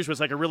Baton Rouge was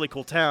like a really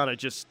cool town.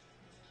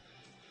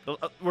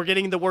 We're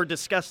getting the word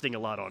disgusting a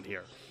lot on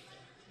here.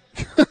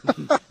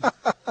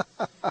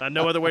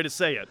 No other way to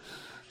say it.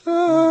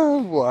 Oh,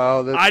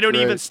 wow. I don't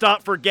even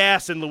stop for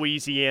gas in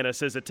Louisiana,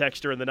 says a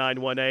texter in the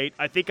 918.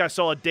 I think I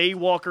saw a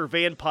daywalker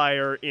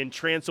vampire in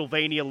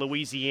Transylvania,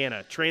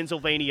 Louisiana.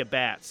 Transylvania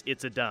bats.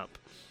 It's a dump.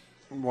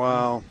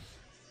 Wow.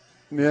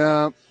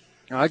 Yeah,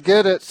 I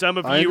get it. Some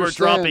of you are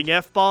dropping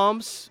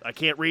F-bombs. I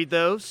can't read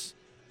those.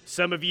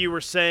 Some of you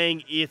are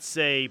saying it's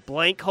a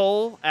blank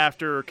hole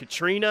after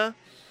Katrina.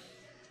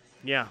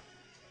 Yeah.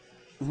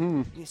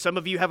 Mm-hmm. Some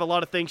of you have a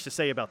lot of things to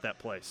say about that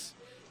place.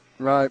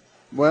 Right.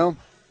 Well,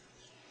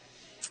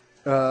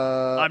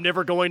 I'm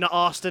never going to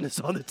Austin. It's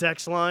on the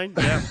text line.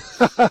 Yeah,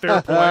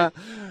 fair point.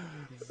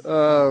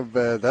 Oh,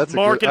 man, that's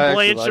Mark a good, and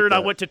Blanchard, I,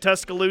 like I went to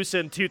Tuscaloosa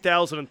in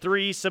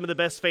 2003. Some of the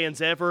best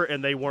fans ever,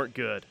 and they weren't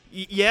good.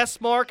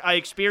 Yes, Mark, I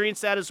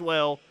experienced that as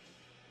well,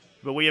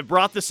 but we have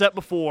brought this up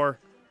before.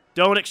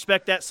 Don't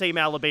expect that same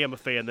Alabama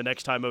fan the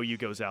next time OU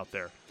goes out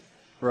there.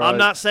 Right. I'm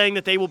not saying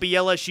that they will be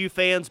LSU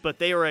fans, but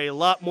they are a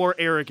lot more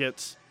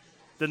arrogant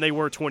than they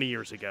were 20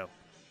 years ago.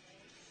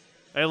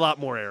 A lot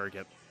more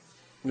arrogant.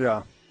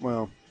 Yeah,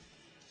 well.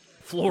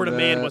 Florida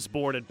man was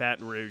born in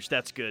Baton Rouge.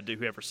 That's good to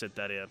whoever sent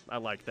that in. I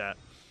like that.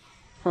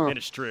 Huh. And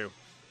it's true.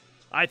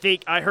 I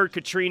think I heard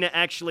Katrina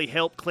actually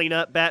helped clean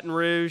up Baton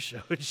Rouge.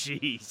 Oh,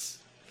 jeez.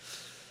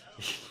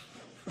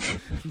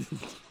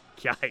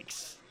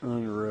 Yikes.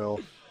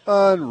 Unreal.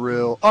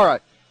 All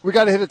right, we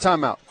got to hit a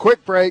timeout.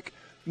 Quick break.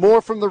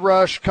 More from the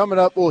Rush coming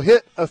up. We'll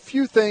hit a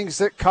few things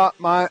that caught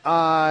my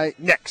eye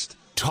next.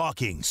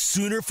 Talking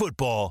Sooner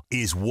football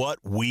is what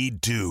we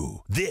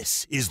do.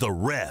 This is The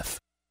Ref.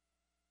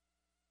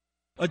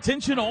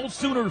 Attention all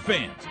Sooner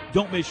fans.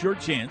 Don't miss your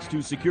chance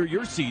to secure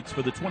your seats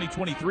for the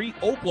 2023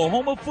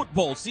 Oklahoma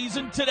football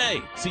season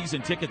today.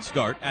 Season tickets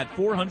start at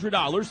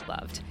 $400.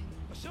 Loved.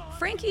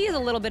 Frankie is a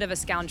little bit of a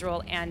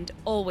scoundrel and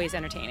always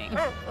entertaining.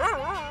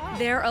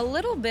 They're a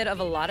little bit of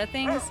a lot of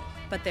things,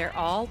 but they're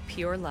all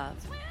pure love.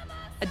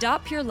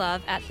 Adopt pure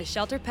love at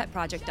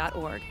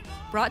theshelterpetproject.org.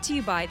 Brought to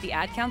you by the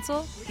Ad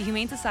Council, the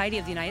Humane Society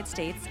of the United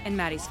States, and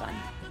Maddie's Fund.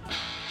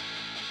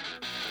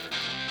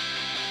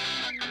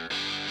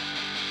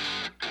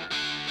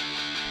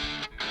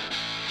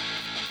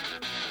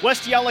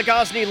 West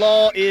Yalagazni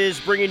Law is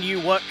bringing you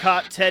what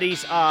caught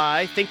Teddy's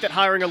eye. Think that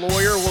hiring a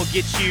lawyer will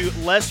get you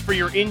less for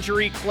your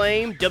injury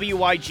claim?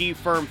 WIG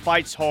firm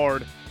fights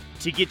hard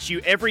to get you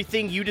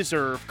everything you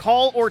deserve.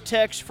 Call or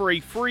text for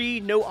a free,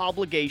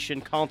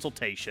 no-obligation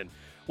consultation.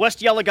 West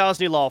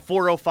Yalagazni Law,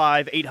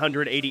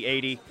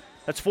 405-800-8080.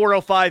 That's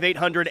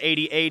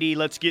 405-800-8080.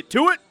 Let's get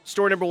to it.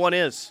 Story number one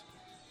is?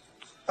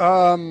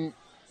 Number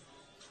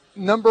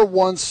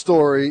one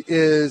story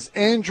is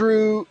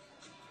Andrew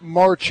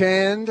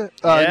Marchand,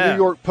 New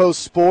York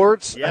Post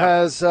Sports,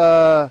 has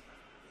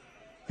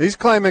he's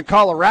claiming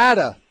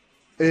Colorado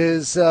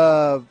is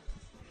the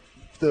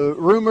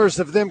rumors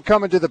of them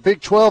coming to the Big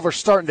 12 are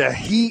starting to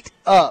heat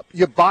up.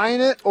 You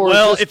buying it, or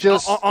well, is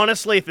this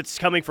honestly, if it's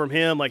coming from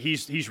him, like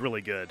he's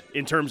really good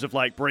in terms of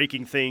like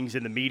breaking things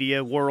in the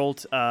media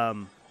world.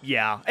 And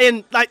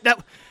like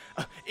that.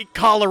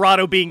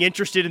 Colorado being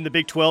interested in the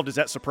Big 12, does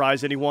that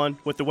surprise anyone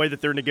with the way that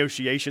their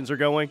negotiations are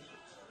going?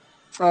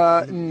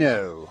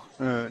 No,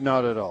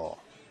 not at all.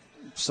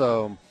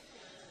 So,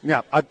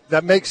 yeah,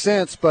 that makes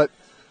sense. But,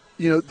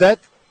 that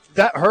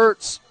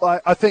hurts.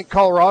 I think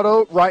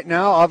Colorado right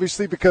now,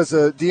 obviously, because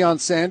Deion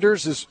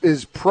Sanders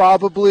is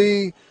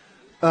probably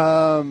they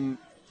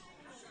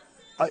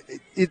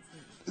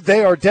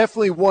are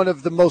definitely one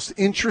of the most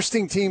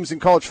interesting teams in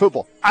college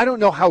football. I don't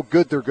know how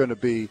good they're going to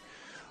be,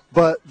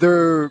 but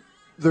they're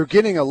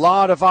getting a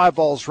lot of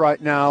eyeballs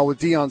right now with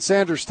Deion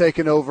Sanders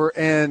taking over.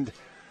 And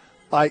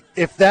like,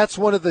 if that's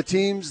one of the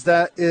teams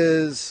that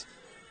is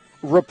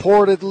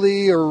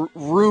reportedly or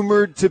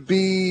rumored to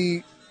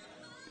be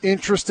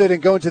interested in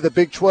going to the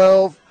Big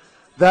 12,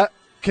 that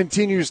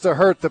continues to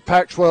hurt the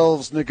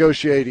Pac-12's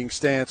negotiating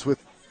stance,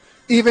 with,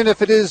 even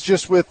if it is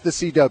just with the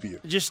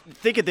CW. Just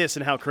think of this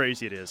and how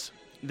crazy it is.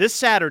 This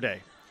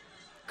Saturday,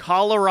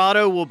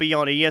 Colorado will be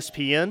on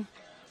ESPN.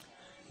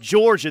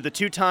 Georgia, the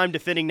two-time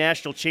defending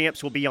national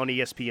champs, will be on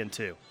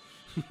ESPN2.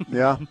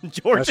 Yeah,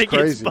 Georgia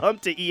gets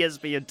bumped to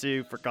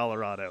ESPN2 for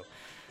Colorado.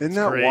 Isn't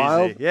that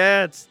wild?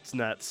 Yeah, it's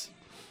nuts.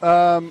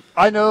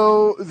 I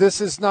know this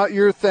is not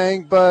your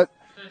thing, but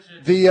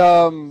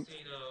the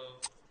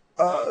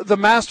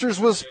Masters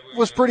was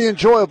pretty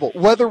enjoyable.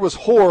 Weather was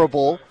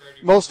horrible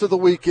most of the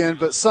weekend,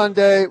 but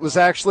Sunday was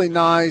actually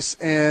nice,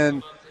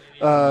 and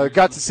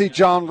got to see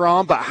Jon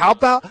Rahm. But how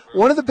about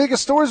one of the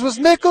biggest stories was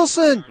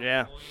Mickelson?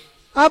 Yeah.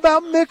 How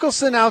about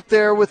Mickelson out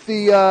there with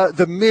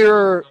the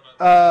mirror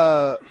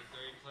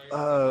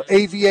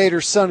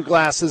aviator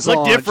sunglasses look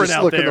on, different just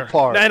out looking there. the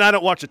part. And I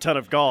don't watch a ton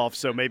of golf,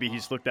 so maybe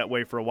he's looked that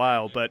way for a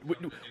while. But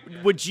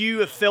would you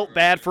have felt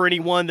bad for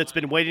anyone that's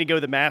been waiting to go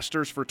to the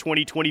Masters for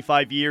 20,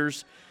 25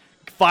 years,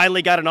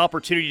 finally got an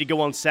opportunity to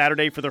go on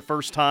Saturday for their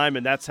first time,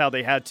 and that's how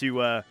they had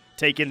to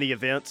take in the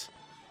event,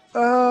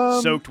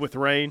 soaked with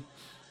rain?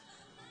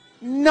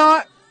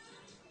 Not –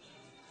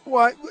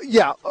 well,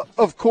 yeah,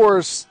 of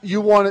course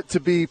you want it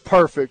to be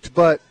perfect,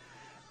 but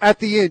at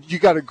the end you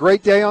got a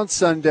great day on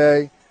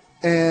Sunday,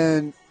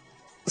 and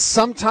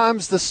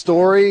sometimes the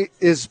story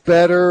is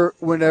better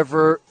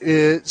whenever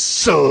it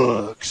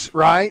sucks,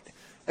 right?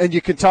 And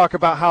you can talk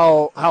about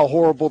how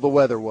horrible the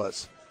weather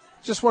was.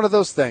 Just one of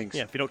those things.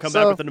 Yeah, if you don't come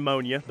back with a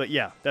pneumonia. But,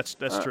 yeah, that's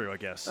true, I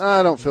guess.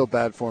 I don't feel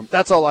bad for him.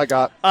 That's all I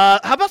got. How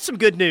about some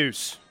good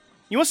news?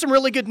 You want some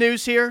really good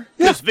news here?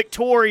 Because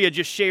Victoria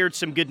just shared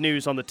some good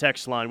news on the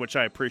text line, which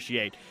I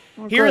appreciate.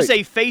 Here's a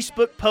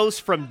Facebook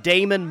post from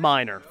Damon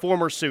Minor,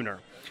 former Sooner.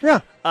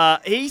 Yeah.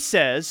 He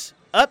says,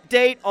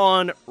 update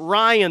on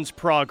Ryan's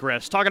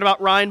progress. Talking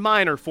about Ryan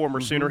Miner,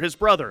 former Sooner, his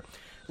brother.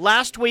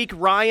 Last week,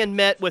 Ryan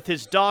met with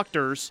his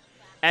doctors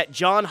at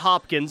Johns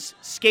Hopkins.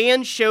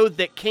 Scans showed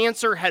that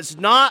cancer has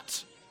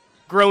not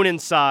grown in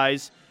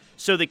size,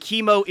 so the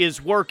chemo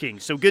is working.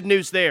 So good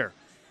news there.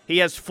 He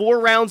has 4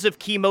 rounds of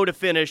chemo to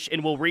finish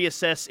and will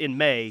reassess in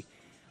May.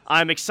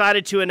 I'm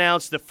excited to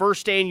announce the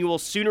first annual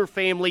Sooner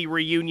Family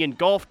Reunion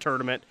Golf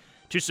Tournament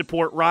to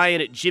support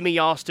Ryan at Jimmy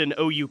Austin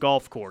OU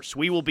Golf Course.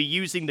 We will be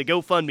using the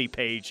GoFundMe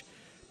page.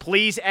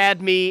 Please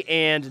add me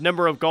and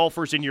number of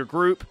golfers in your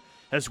group,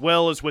 as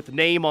well as with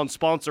name on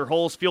sponsor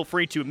holes. Feel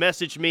free to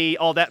message me,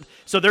 all that.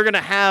 So they're going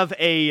to have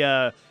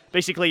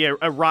basically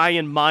a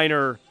Ryan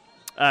Miner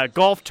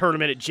golf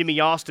tournament at Jimmy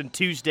Austin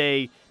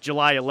Tuesday,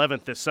 July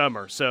 11th this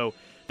summer. So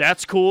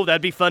that's cool.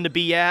 That'd be fun to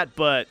be at,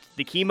 but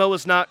the chemo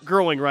is not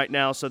growing right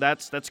now, so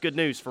that's good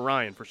news for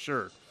Ryan for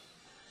sure.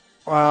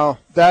 Wow,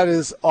 that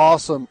is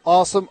awesome.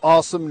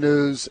 Awesome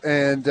news.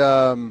 And,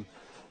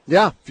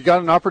 if you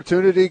got an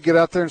opportunity, get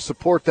out there and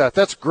support that.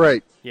 That's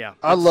great. Yeah.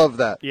 I love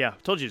that. Yeah,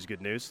 told you it's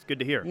good news. Good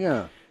to hear.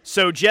 Yeah.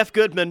 So Jeff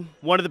Goodman,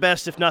 one of the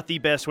best, if not the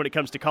best, when it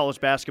comes to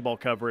college basketball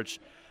coverage.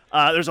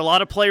 There's a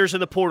lot of players in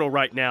the portal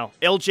right now.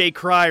 L.J.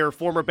 Cryer,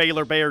 former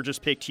Baylor Bear,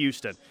 just picked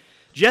Houston.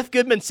 Jeff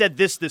Goodman said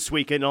this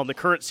weekend on the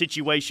current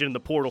situation in the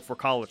portal for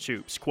college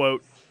hoops.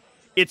 Quote,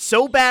 "It's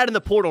so bad in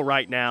the portal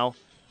right now.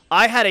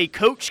 I had a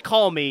coach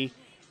call me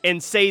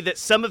and say that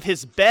some of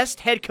his best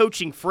head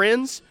coaching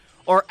friends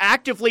are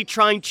actively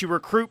trying to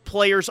recruit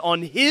players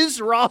on his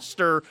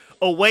roster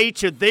away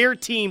to their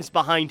teams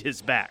behind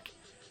his back.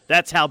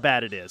 That's how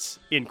bad it is,"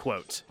 end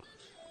quote.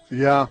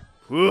 Yeah.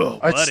 Ooh,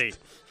 buddy.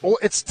 Well,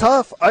 it's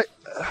tough. I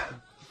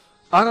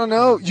don't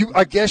know.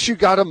 I guess you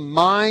got to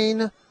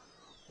mine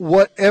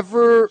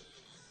whatever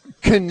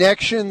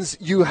connections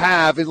you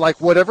have, and like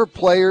whatever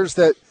players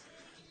that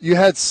you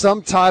had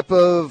some type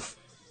of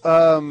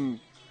some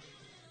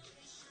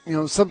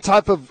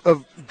type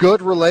of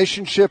good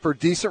relationship or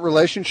decent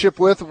relationship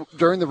with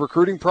during the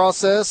recruiting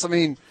process. I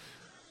mean,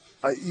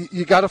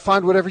 you got to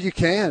find whatever you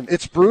can.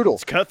 It's brutal.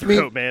 It's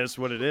cutthroat, man. It's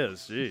what it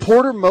is. Jeez.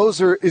 Porter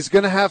Moser is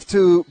going to have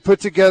to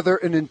put together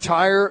an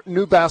entire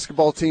new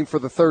basketball team for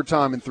the 3rd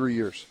time in 3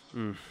 years.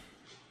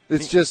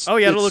 It's just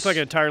it'll look like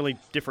an entirely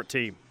different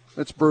team.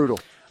 It's brutal.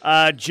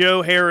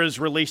 Joe Harris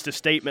released a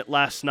statement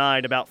last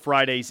night about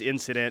Friday's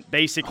incident.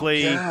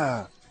 Basically,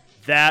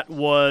 that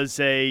was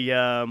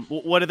a,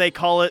 what do they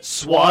call it?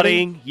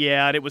 Swatting?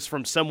 Yeah, and it was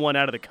from someone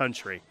out of the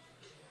country,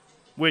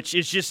 which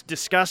is just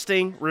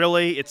disgusting,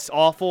 really. It's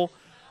awful.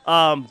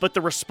 But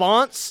the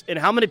response and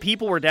how many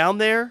people were down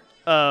there,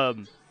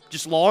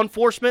 just law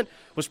enforcement,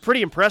 was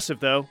pretty impressive,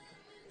 though.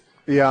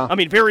 Yeah. I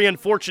mean, very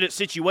unfortunate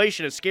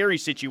situation, a scary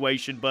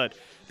situation, but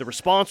the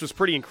response was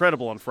pretty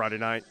incredible on Friday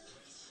night.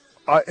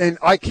 And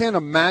I can't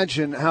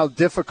imagine how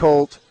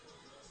difficult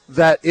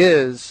that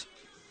is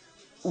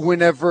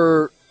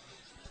whenever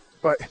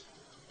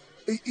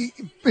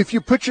if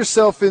you put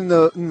yourself in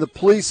the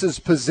police's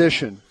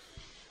position,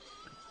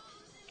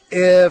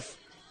 if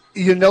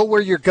you know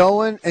where you're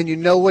going and you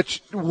know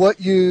what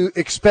you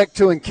expect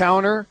to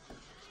encounter,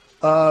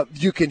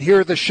 you can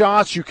hear the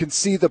shots, you can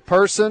see the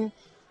person,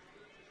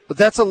 but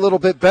that's a little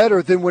bit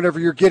better than whenever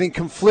you're getting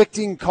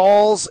conflicting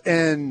calls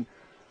and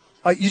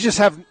you just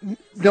have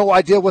no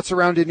idea what's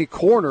around any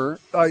corner.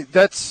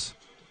 It's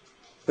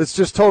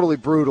just totally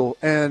brutal.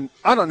 And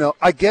I don't know,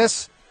 I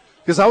guess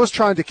because I was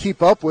trying to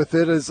keep up with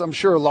it, as I'm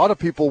sure a lot of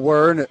people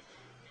were, and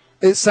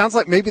it sounds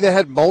like maybe they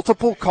had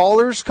multiple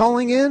callers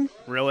calling in.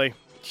 Really?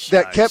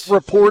 That kept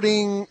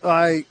reporting,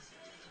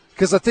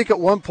 because I think at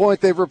one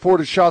point they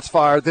reported shots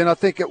fired. Then I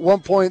think at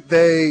one point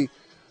they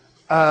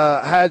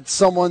had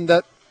someone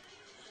that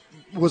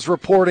was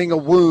reporting a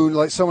wound,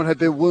 like someone had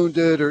been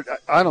wounded, or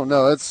I don't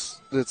know.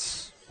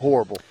 It's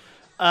horrible.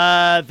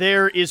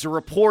 There is a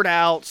report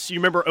out. You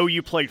remember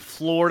OU played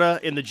Florida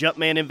in the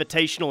Jumpman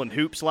Invitational in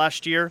hoops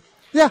last year?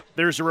 Yeah.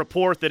 There's a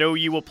report that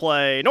OU will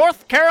play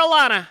North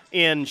Carolina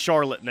in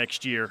Charlotte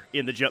next year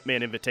in the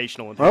Jumpman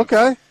Invitational in hoops.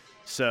 Okay.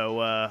 So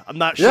I'm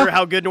not sure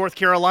how good North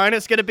Carolina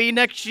is going to be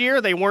next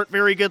year. They weren't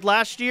very good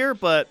last year,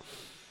 but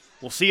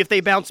we'll see if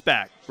they bounce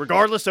back.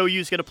 Regardless, OU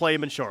is going to play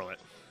them in Charlotte.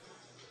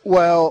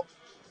 Well,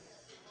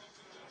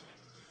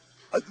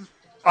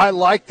 I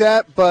like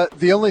that, but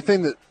the only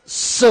thing that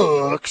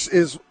sucks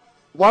is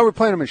why we're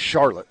playing them in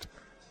Charlotte.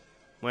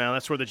 Well,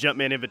 that's where the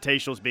Jumpman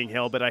Invitational is being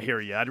held, but I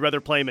hear you. I'd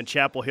rather play them in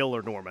Chapel Hill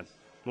or Norman,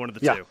 one of the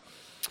two.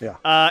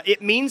 Yeah.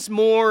 It means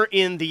more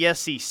in the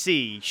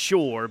SEC,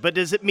 sure, but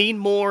does it mean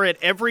more at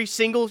every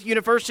single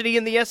university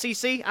in the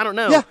SEC? I don't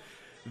know. Yeah.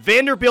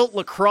 Vanderbilt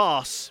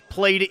lacrosse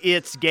played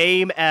its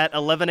game at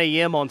 11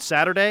 a.m. on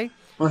Saturday,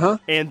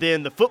 and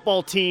then the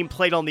football team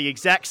played on the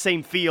exact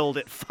same field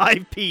at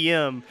 5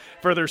 p.m.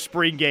 for their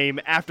spring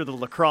game after the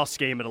lacrosse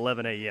game at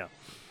 11 a.m.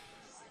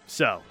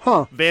 So,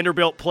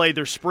 Vanderbilt played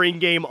their spring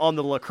game on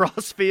the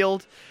lacrosse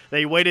field.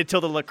 They waited till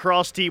the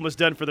lacrosse team was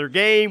done for their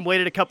game,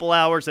 waited a couple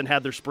hours, and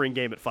had their spring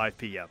game at 5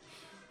 p.m.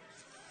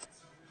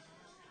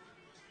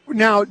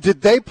 Now,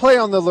 did they play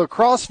on the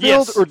lacrosse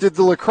field, Yes. or did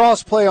the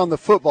lacrosse play on the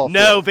football field?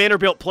 No,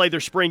 Vanderbilt played their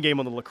spring game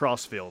on the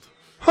lacrosse field.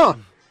 Huh.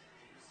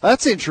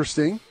 That's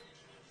interesting.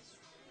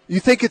 You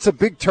think it's a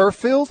big turf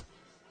field?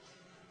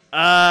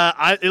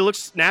 It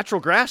looks natural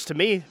grass to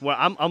me. Well,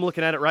 I'm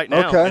looking at it right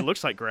now. Okay. It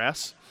looks like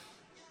grass.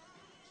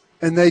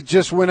 And they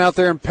just went out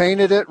there and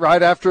painted it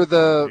right after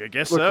the I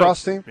guess lacrosse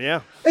so. team?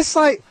 Yeah. It's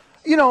like,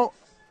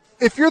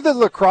 if you're the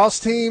lacrosse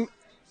team,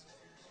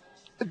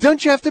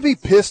 don't you have to be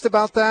pissed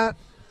about that?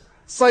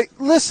 It's like,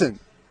 listen,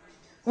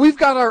 we've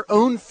got our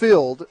own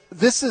field.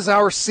 This is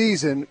our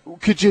season.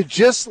 Could you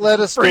just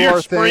let us For do your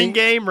our spring thing?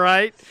 game,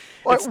 right?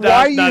 It's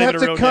Why you not have even a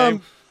to real come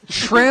game.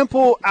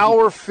 trample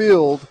our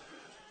field,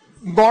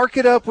 mark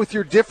it up with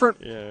your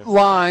different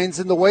lines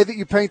and the way that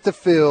you paint the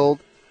field?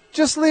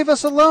 Just leave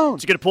us alone.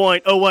 It's a good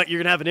point. Oh, what? You're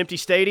going to have an empty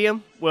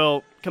stadium?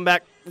 Well, come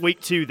back week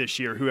 2 this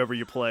year, whoever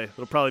you play.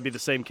 It'll probably be the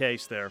same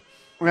case there.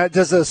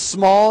 Does a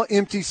small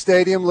empty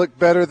stadium look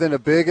better than a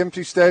big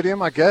empty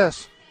stadium? I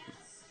guess.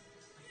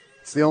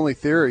 It's the only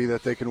theory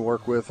that they can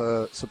work with,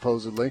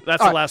 supposedly.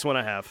 That's All the right, last one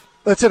I have.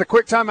 let's hit a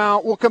quick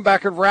timeout. We'll come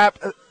back and wrap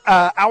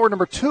hour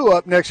number 2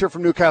 up next here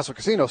from Newcastle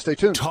Casino. Stay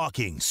tuned.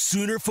 Talking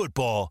Sooner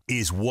football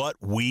is what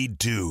we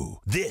do.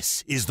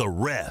 This is The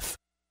Ref.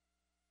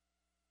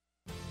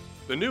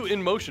 The new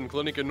In Motion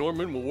clinic in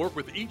Norman will work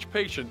with each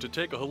patient to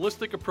take a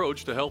holistic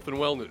approach to health and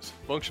wellness.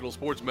 Functional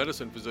sports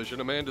medicine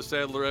physician Amanda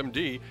Sadler,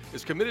 MD,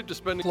 is committed to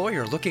spending...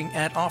 Employer looking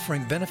at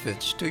offering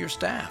benefits to your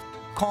staff.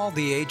 Call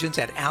the agents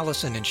at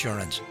Allison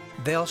Insurance.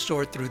 They'll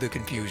sort through the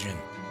confusion.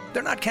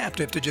 They're not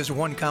captive to just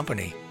one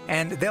company,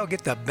 and they'll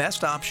get the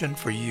best option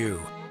for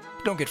you.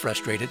 Don't get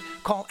frustrated.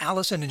 Call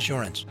Allison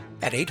Insurance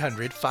at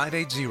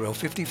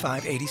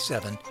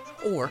 800-580-5587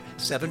 or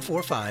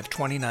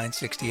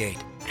 745-2968.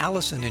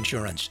 Allison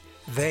Insurance.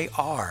 They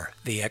are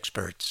the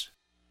experts.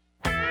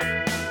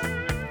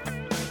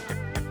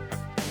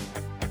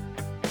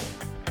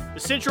 The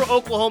Central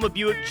Oklahoma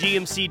Buick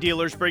GMC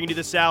dealers bringing you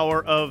this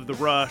hour of The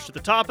Rush. At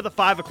the top of the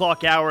 5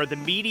 o'clock hour, the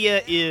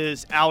media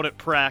is out at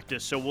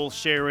practice, so we'll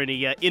share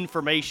any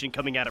information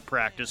coming out of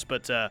practice.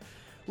 But a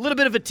little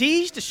bit of a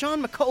tease,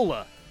 Deshaun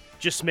McCullough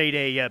just made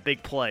a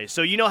big play.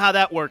 So you know how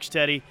that works,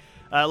 Teddy.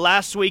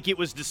 Last week it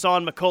was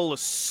Deshaun McCullough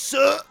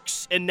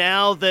sucks, and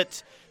now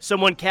that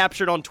someone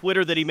captured on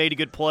Twitter that he made a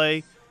good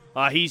play,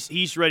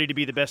 he's ready to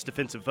be the best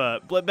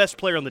best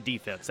player on the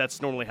defense.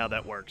 That's normally how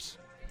that works.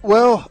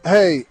 Well,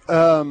 hey,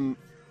 I'm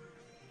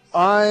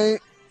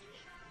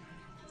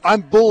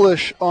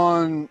bullish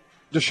on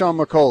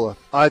Deshaun McCullough.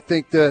 I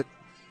think that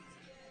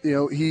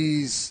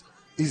he's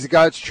a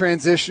guy that's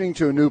transitioning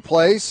to a new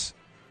place,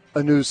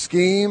 a new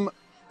scheme,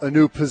 a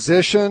new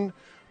position.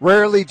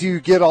 Rarely do you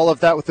get all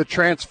of that with a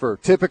transfer.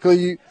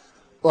 Typically,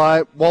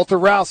 like Walter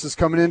Rouse is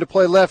coming in to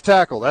play left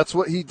tackle. That's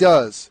what he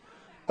does.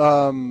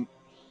 Bothroyd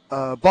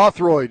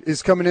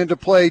is coming in to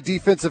play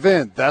defensive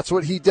end. That's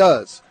what he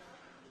does.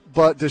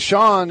 But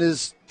Deshaun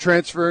is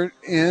transferred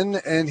in,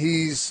 and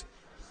he's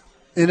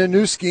in a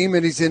new scheme,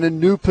 and he's in a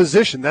new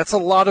position. That's a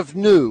lot of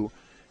new.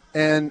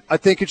 And I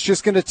think it's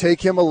just going to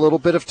take him a little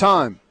bit of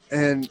time.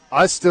 And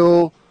I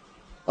still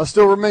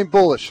remain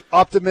bullish,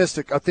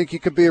 optimistic. I think he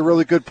could be a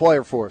really good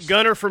player for us.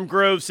 Gunner from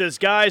Grove says,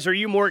 guys, are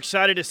you more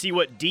excited to see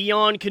what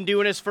Deion can do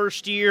in his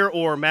first year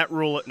or Matt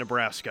Rule at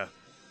Nebraska?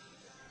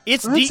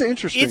 That's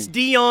interesting. It's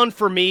Deion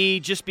for me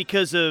just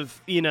because of,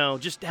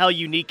 just how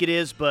unique it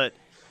is. But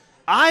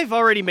I've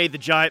already made the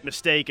giant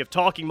mistake of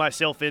talking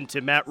myself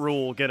into Matt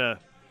Rule going to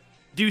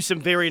do some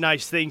very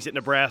nice things at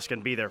Nebraska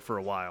and be there for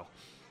a while.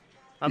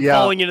 I'm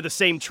falling into the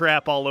same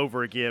trap all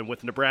over again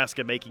with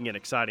Nebraska making an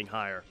exciting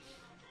hire.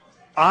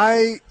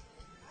 I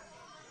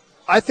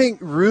think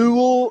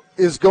Rule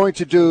is going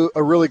to do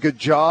a really good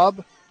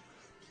job.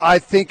 I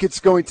think it's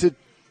going to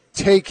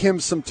take him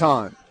some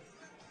time.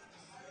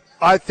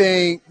 I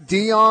think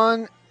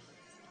Deion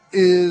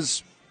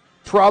is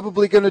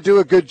probably going to do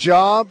a good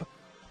job,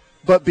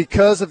 but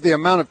because of the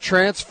amount of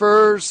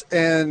transfers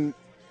and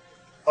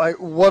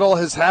what all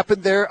has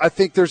happened there, I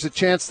think there's a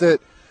chance that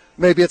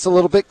maybe it's a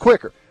little bit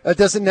quicker. That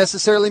doesn't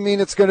necessarily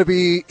mean it's going to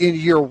be in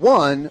year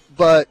one,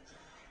 but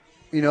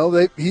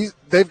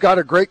they've got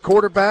a great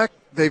quarterback.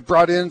 They've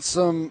brought in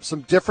some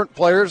different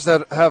players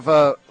that have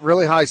a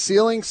really high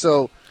ceiling.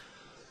 So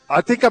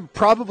I think I'm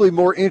probably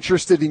more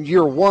interested in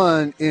year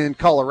one in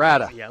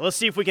Colorado. Yeah, let's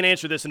see if we can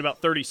answer this in about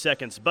 30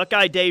 seconds.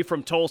 Buckeye Dave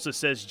from Tulsa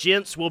says,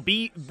 gents, will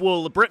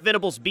Brent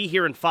Venables be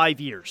here in 5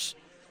 years?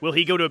 Will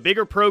he go to a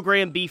bigger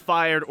program, be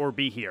fired, or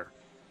be here?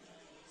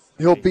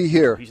 He'll be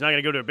here. He's not going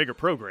to go to a bigger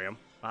program.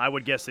 I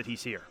would guess that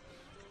he's here.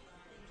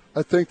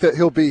 I think that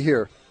he'll be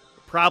here.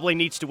 Probably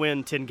needs to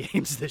win 10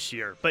 games this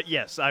year. But,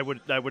 yes, I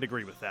would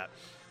agree with that.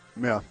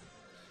 Yeah.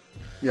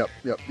 Yep.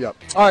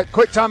 All right,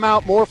 quick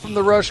timeout. More from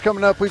The Rush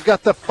coming up. We've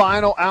got the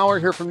final hour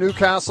here from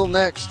Newcastle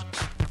next.